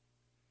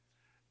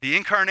 The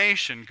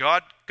incarnation,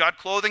 God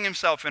clothing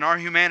himself in our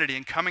humanity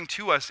and coming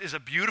to us, is a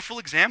beautiful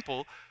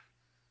example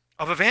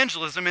of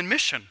evangelism and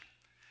mission.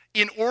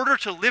 In order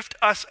to lift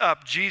us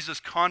up, Jesus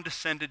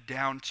condescended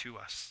down to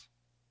us.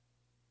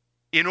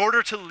 In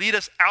order to lead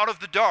us out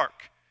of the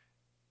dark,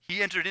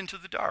 he entered into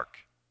the dark.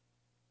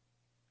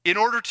 In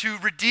order to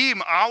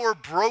redeem our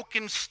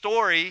broken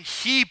story,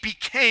 he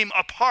became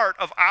a part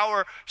of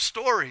our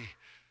story.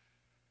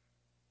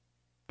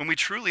 When we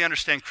truly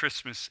understand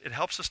Christmas, it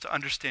helps us to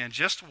understand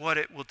just what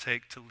it will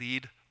take to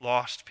lead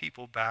lost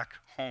people back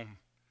home.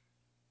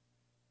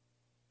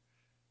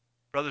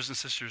 Brothers and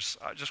sisters,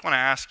 I just want to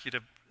ask you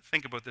to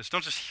think about this.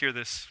 Don't just hear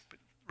this, but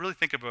really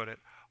think about it.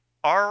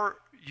 Are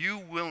you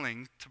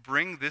willing to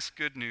bring this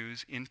good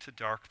news into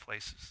dark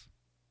places?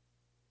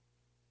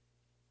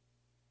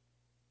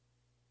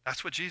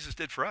 That's what Jesus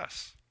did for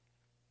us.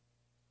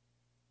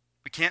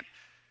 We can't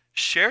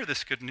share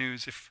this good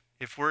news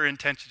if we're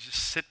intent to just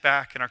sit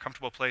back in our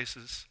comfortable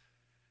places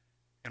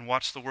and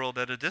watch the world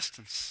at a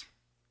distance.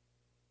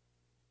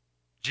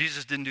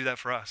 Jesus didn't do that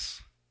for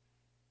us.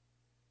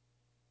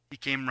 He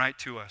came right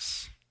to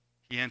us.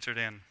 He entered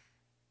in.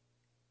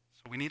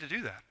 So we need to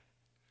do that.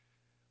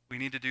 We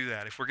need to do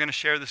that. If we're going to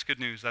share this good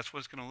news, that's what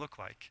it's going to look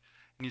like.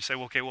 And you say,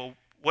 well, okay, well,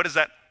 what is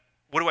that?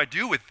 What do I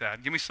do with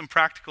that? Give me some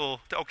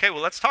practical, okay,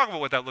 well, let's talk about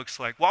what that looks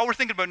like. While we're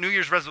thinking about New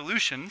Year's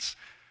resolutions,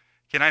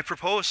 can I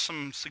propose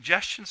some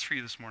suggestions for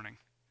you this morning?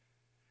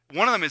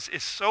 One of them is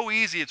so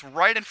easy. It's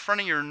right in front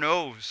of your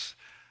nose.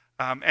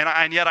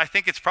 And yet I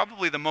think it's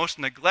probably the most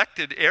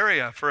neglected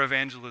area for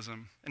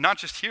evangelism. And not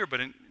just here,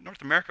 but in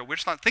North America. We're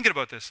just not thinking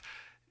about this.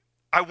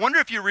 I wonder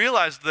if you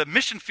realize the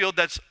mission field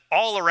that's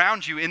all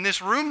around you in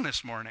this room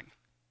this morning.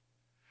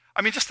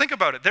 I mean, just think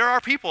about it. There are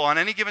people on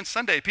any given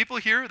Sunday. People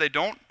here, they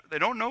don't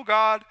know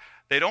God.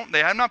 They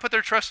have not put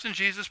their trust in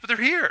Jesus, but they're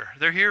here.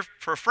 They're here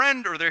for a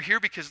friend, or they're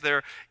here because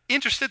they're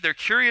interested, they're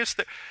curious.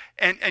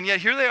 And yet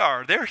here they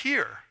are. They're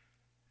here.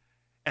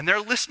 And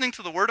they're listening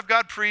to the word of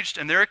God preached,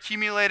 and they're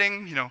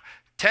accumulating,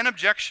 10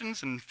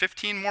 objections and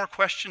 15 more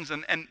questions,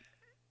 and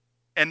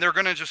they're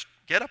going to just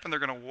get up and they're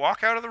going to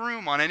walk out of the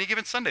room on any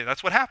given Sunday.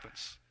 That's what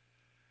happens.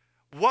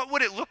 What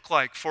would it look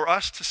like for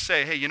us to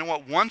say, hey, you know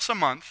what, once a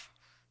month,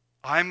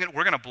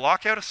 we're going to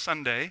block out a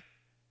Sunday,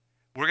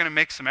 we're going to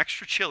make some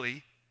extra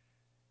chili,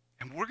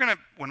 and we're going to,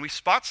 when we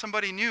spot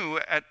somebody new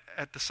at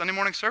the Sunday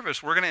morning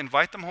service, we're going to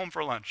invite them home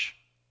for lunch.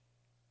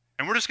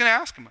 And we're just going to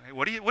ask them, hey,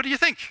 what do you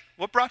think?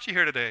 What brought you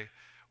here today?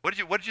 What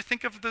did you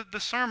think of the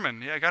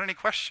sermon? Yeah, got any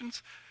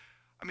questions?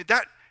 I mean,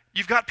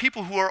 you've got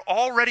people who are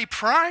already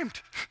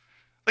primed.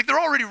 Like, they're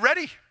already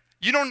ready.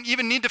 You don't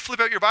even need to flip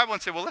out your Bible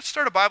and say, well, let's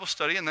start a Bible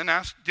study and then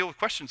deal with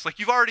questions. Like,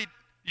 you've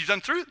gone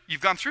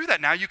through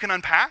that. Now you can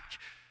unpack.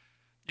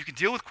 You can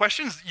deal with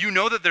questions. You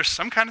know that there's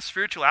some kind of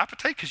spiritual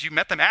appetite because you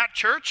met them at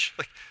church.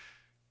 Like,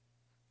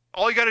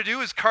 all you got to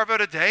do is carve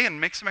out a day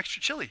and make some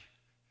extra chili.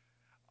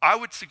 I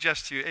would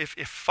suggest to you,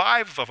 if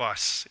 5 of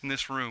us in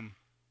this room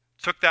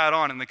took that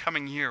on in the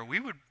coming year, we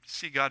would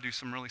see God do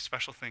some really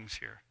special things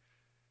here.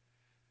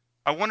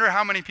 I wonder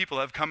how many people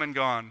have come and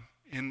gone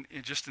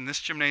just in this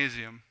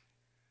gymnasium,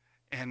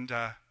 and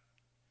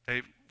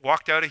they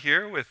walked out of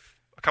here with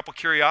a couple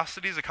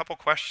curiosities, a couple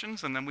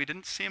questions, and then we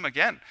didn't see them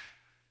again.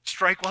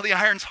 Strike while the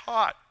iron's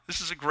hot. This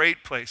is a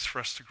great place for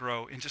us to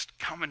grow in just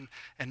coming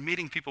and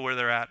meeting people where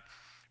they're at.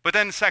 But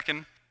then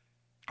second,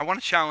 I want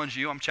to challenge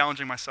you. I'm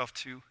challenging myself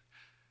to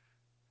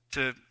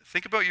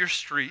think about your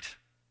street.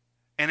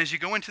 And as you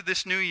go into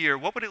this new year,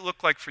 what would it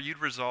look like for you to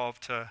resolve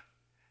to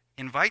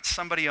invite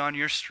somebody on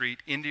your street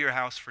into your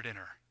house for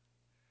dinner.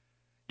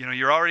 You know,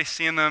 you're already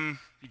seeing them,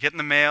 you get in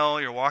the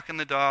mail, you're walking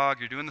the dog,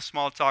 you're doing the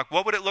small talk.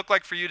 What would it look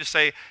like for you to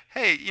say,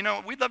 hey, you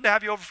know, we'd love to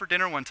have you over for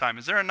dinner one time.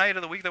 Is there a night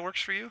of the week that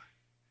works for you?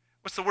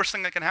 What's the worst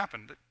thing that can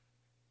happen? They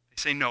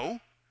say no,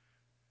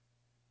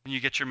 and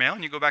you get your mail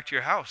and you go back to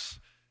your house.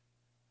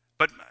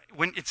 But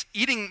when it's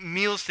eating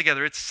meals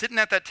together, it's sitting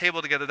at that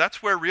table together,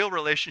 that's where real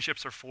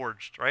relationships are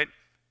forged, right?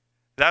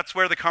 That's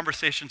where the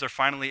conversations are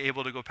finally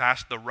able to go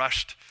past the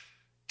rushed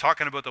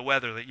talking about the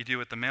weather that you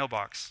do at the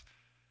mailbox.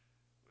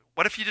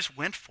 What if you just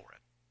went for it?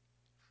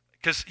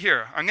 Because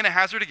here, I'm going to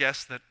hazard a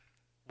guess that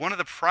one of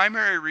the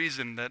primary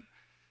reasons that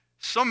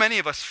so many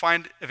of us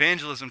find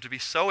evangelism to be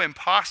so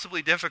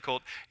impossibly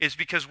difficult is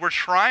because we're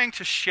trying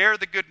to share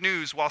the good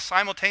news while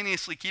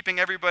simultaneously keeping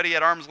everybody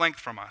at arm's length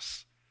from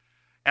us.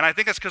 And I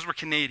think that's because we're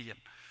Canadian,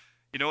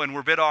 you know, and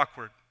we're a bit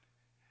awkward.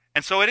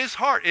 And so it is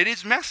hard. It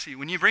is messy.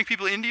 When you bring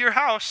people into your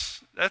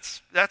house,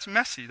 that's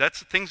messy.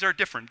 Things are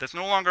different. That's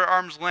no longer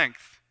arm's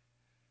length.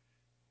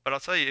 But I'll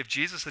tell you, if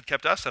Jesus had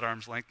kept us at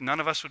arm's length, none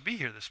of us would be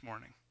here this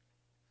morning.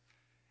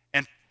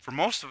 And for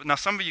most of it, now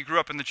some of you grew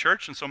up in the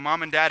church, and so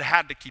mom and dad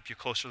had to keep you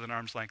closer than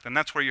arm's length, and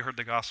that's where you heard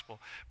the gospel.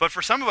 But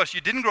for some of us,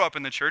 you didn't grow up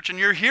in the church, and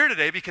you're here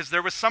today because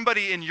there was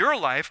somebody in your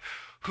life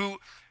who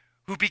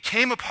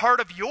became a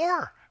part of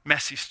your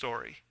messy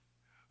story,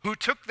 who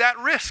took that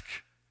risk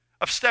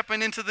of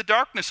stepping into the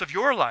darkness of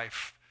your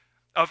life,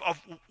 of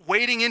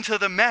wading into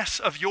the mess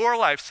of your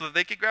life so that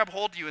they could grab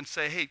hold of you and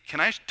say, hey, can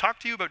I talk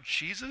to you about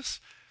Jesus?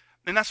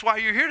 And that's why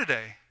you're here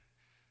today.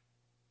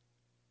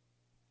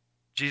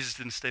 Jesus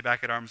didn't stay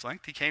back at arm's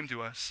length. He came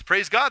to us.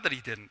 Praise God that he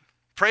didn't.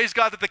 Praise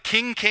God that the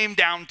King came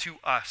down to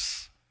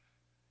us.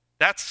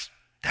 That's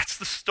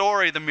the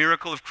story, the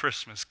miracle of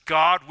Christmas.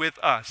 God with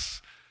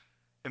us,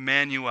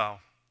 Emmanuel.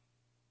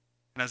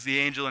 And as the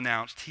angel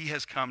announced, he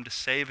has come to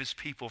save his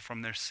people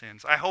from their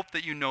sins. I hope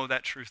that you know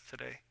that truth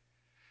today.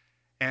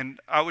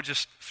 And I would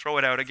just throw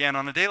it out again.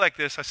 On a day like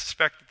this, I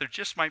suspect that there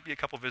just might be a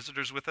couple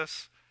visitors with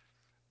us.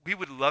 We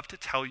would love to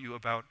tell you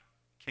about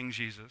King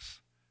Jesus.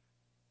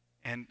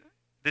 And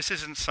this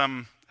isn't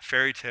some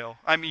fairy tale.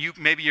 I mean,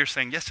 maybe you're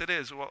saying, yes, it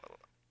is. Well,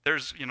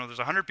 there's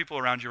 100 people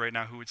around you right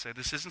now who would say,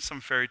 this isn't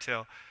some fairy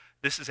tale.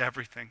 This is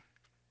everything.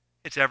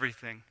 It's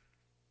everything.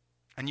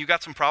 And you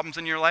got some problems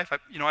in your life,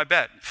 I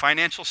bet.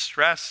 Financial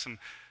stress and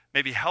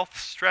maybe health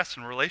stress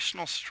and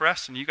relational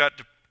stress, and you got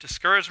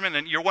discouragement,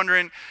 and you're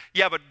wondering,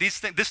 yeah, but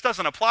this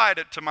doesn't apply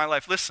to my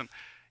life. Listen,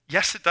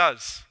 yes, it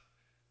does.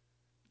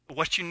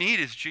 What you need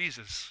is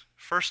Jesus,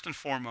 first and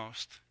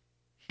foremost.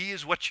 He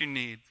is what you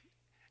need.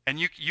 And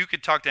you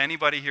could talk to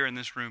anybody here in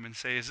this room and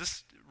say, is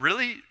this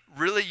really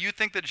you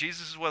think that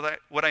Jesus is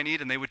what I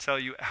need? And they would tell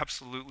you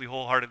absolutely,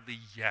 wholeheartedly,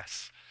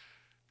 yes.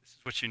 This is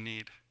what you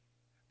need.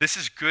 This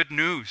is good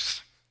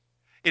news.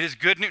 It is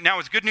good news. Now,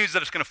 it's good news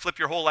that it's going to flip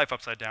your whole life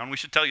upside down. We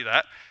should tell you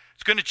that.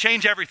 It's going to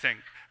change everything,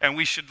 and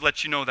we should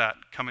let you know that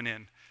coming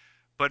in.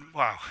 But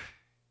wow,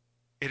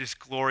 it is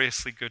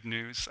gloriously good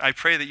news. I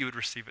pray that you would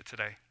receive it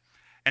today.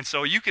 And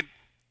so you could,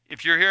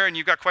 if you're here and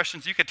you've got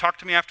questions, you could talk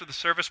to me after the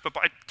service, but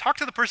talk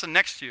to the person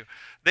next to you.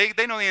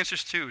 They know the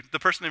answers too. The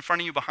person in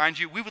front of you, behind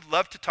you. We would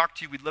love to talk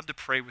to you. We'd love to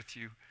pray with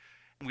you.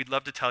 And we'd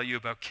love to tell you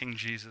about King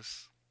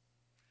Jesus.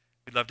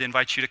 We'd love to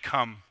invite you to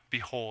come,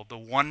 behold, the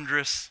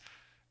wondrous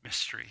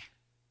mystery.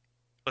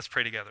 Let's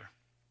pray together.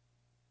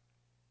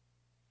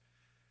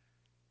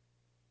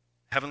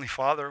 Heavenly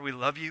Father, we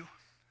love you.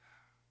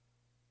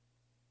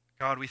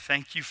 God, we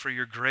thank you for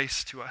your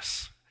grace to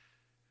us,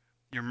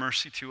 your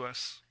mercy to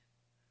us,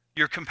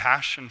 your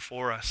compassion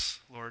for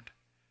us, Lord.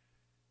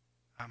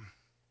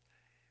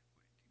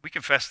 We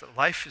confess that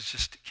life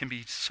can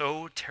be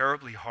so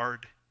terribly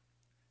hard.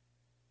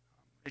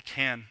 It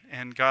can.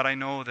 And God, I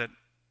know that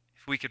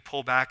if we could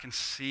pull back and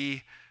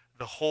see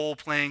the whole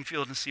playing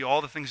field and see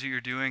all the things that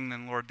you're doing,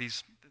 then Lord,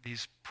 these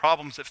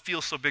problems that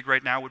feel so big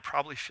right now would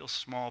probably feel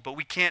small. But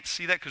we can't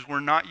see that because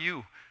we're not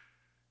you.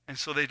 And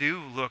so they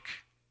do look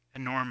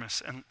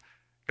enormous. And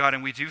God,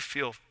 and we do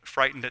feel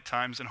frightened at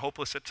times and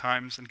hopeless at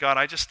times. And God,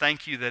 I just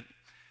thank you that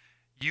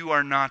you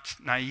are not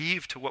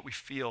naive to what we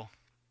feel.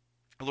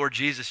 Lord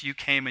Jesus, you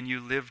came and you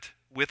lived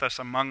with us,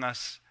 among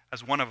us,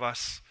 as one of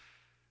us.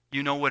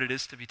 You know what it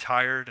is to be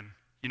tired, and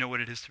you know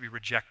what it is to be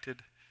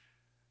rejected.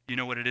 You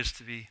know what it is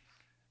to be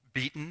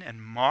beaten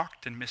and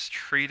mocked and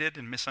mistreated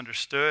and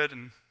misunderstood.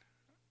 And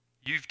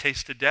you've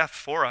tasted death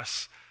for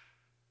us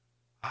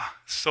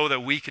so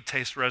that we could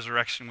taste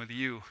resurrection with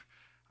you.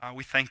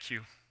 We thank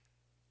you.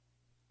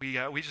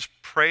 We just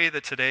pray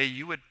that today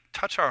you would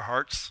touch our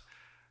hearts.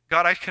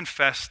 God, I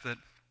confess that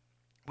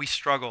we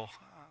struggle,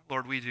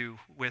 Lord, we do,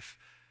 with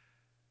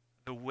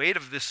the weight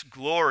of this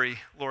glory,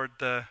 Lord,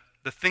 the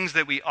things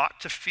that we ought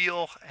to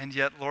feel, and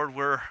yet, Lord,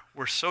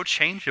 we're so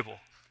changeable.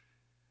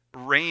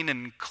 Rain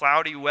and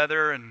cloudy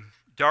weather and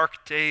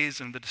dark days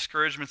and the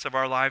discouragements of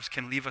our lives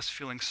can leave us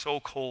feeling so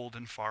cold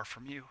and far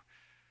from you.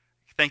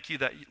 Thank you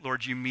that,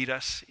 Lord, you meet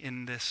us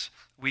in this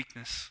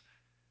weakness,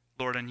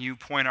 Lord, and you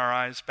point our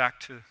eyes back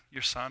to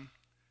your Son.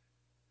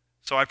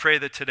 So I pray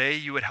that today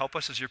you would help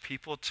us as your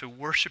people to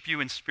worship you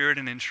in spirit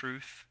and in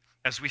truth,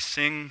 As we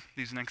sing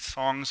these next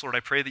songs, Lord, I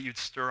pray that you'd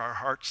stir our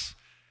hearts.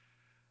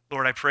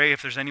 Lord, I pray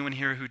if there's anyone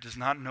here who does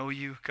not know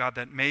you, God,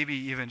 that maybe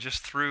even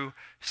just through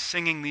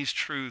singing these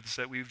truths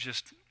that we've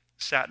just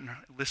sat and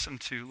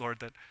listened to, Lord,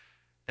 that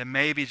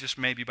maybe, just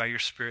maybe by your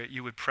Spirit,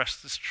 you would press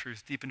this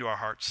truth deep into our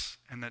hearts,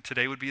 and that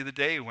today would be the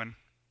day when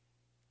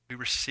we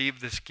receive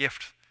this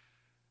gift,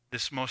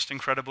 this most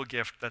incredible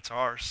gift that's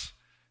ours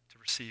to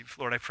receive.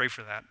 Lord, I pray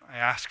for that. I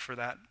ask for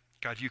that.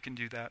 God, you can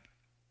do that.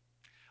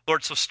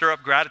 Lord, so stir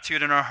up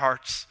gratitude in our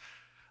hearts.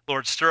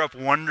 Lord, stir up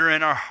wonder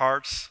in our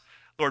hearts.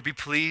 Lord, be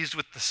pleased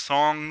with the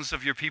songs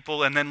of your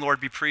people, and then, Lord,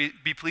 be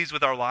pleased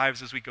with our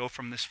lives as we go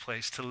from this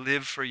place to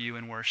live for you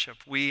in worship.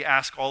 We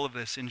ask all of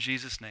this in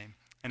Jesus' name.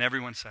 And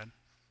everyone said,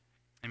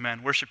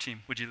 amen. Worship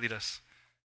team, would you lead us?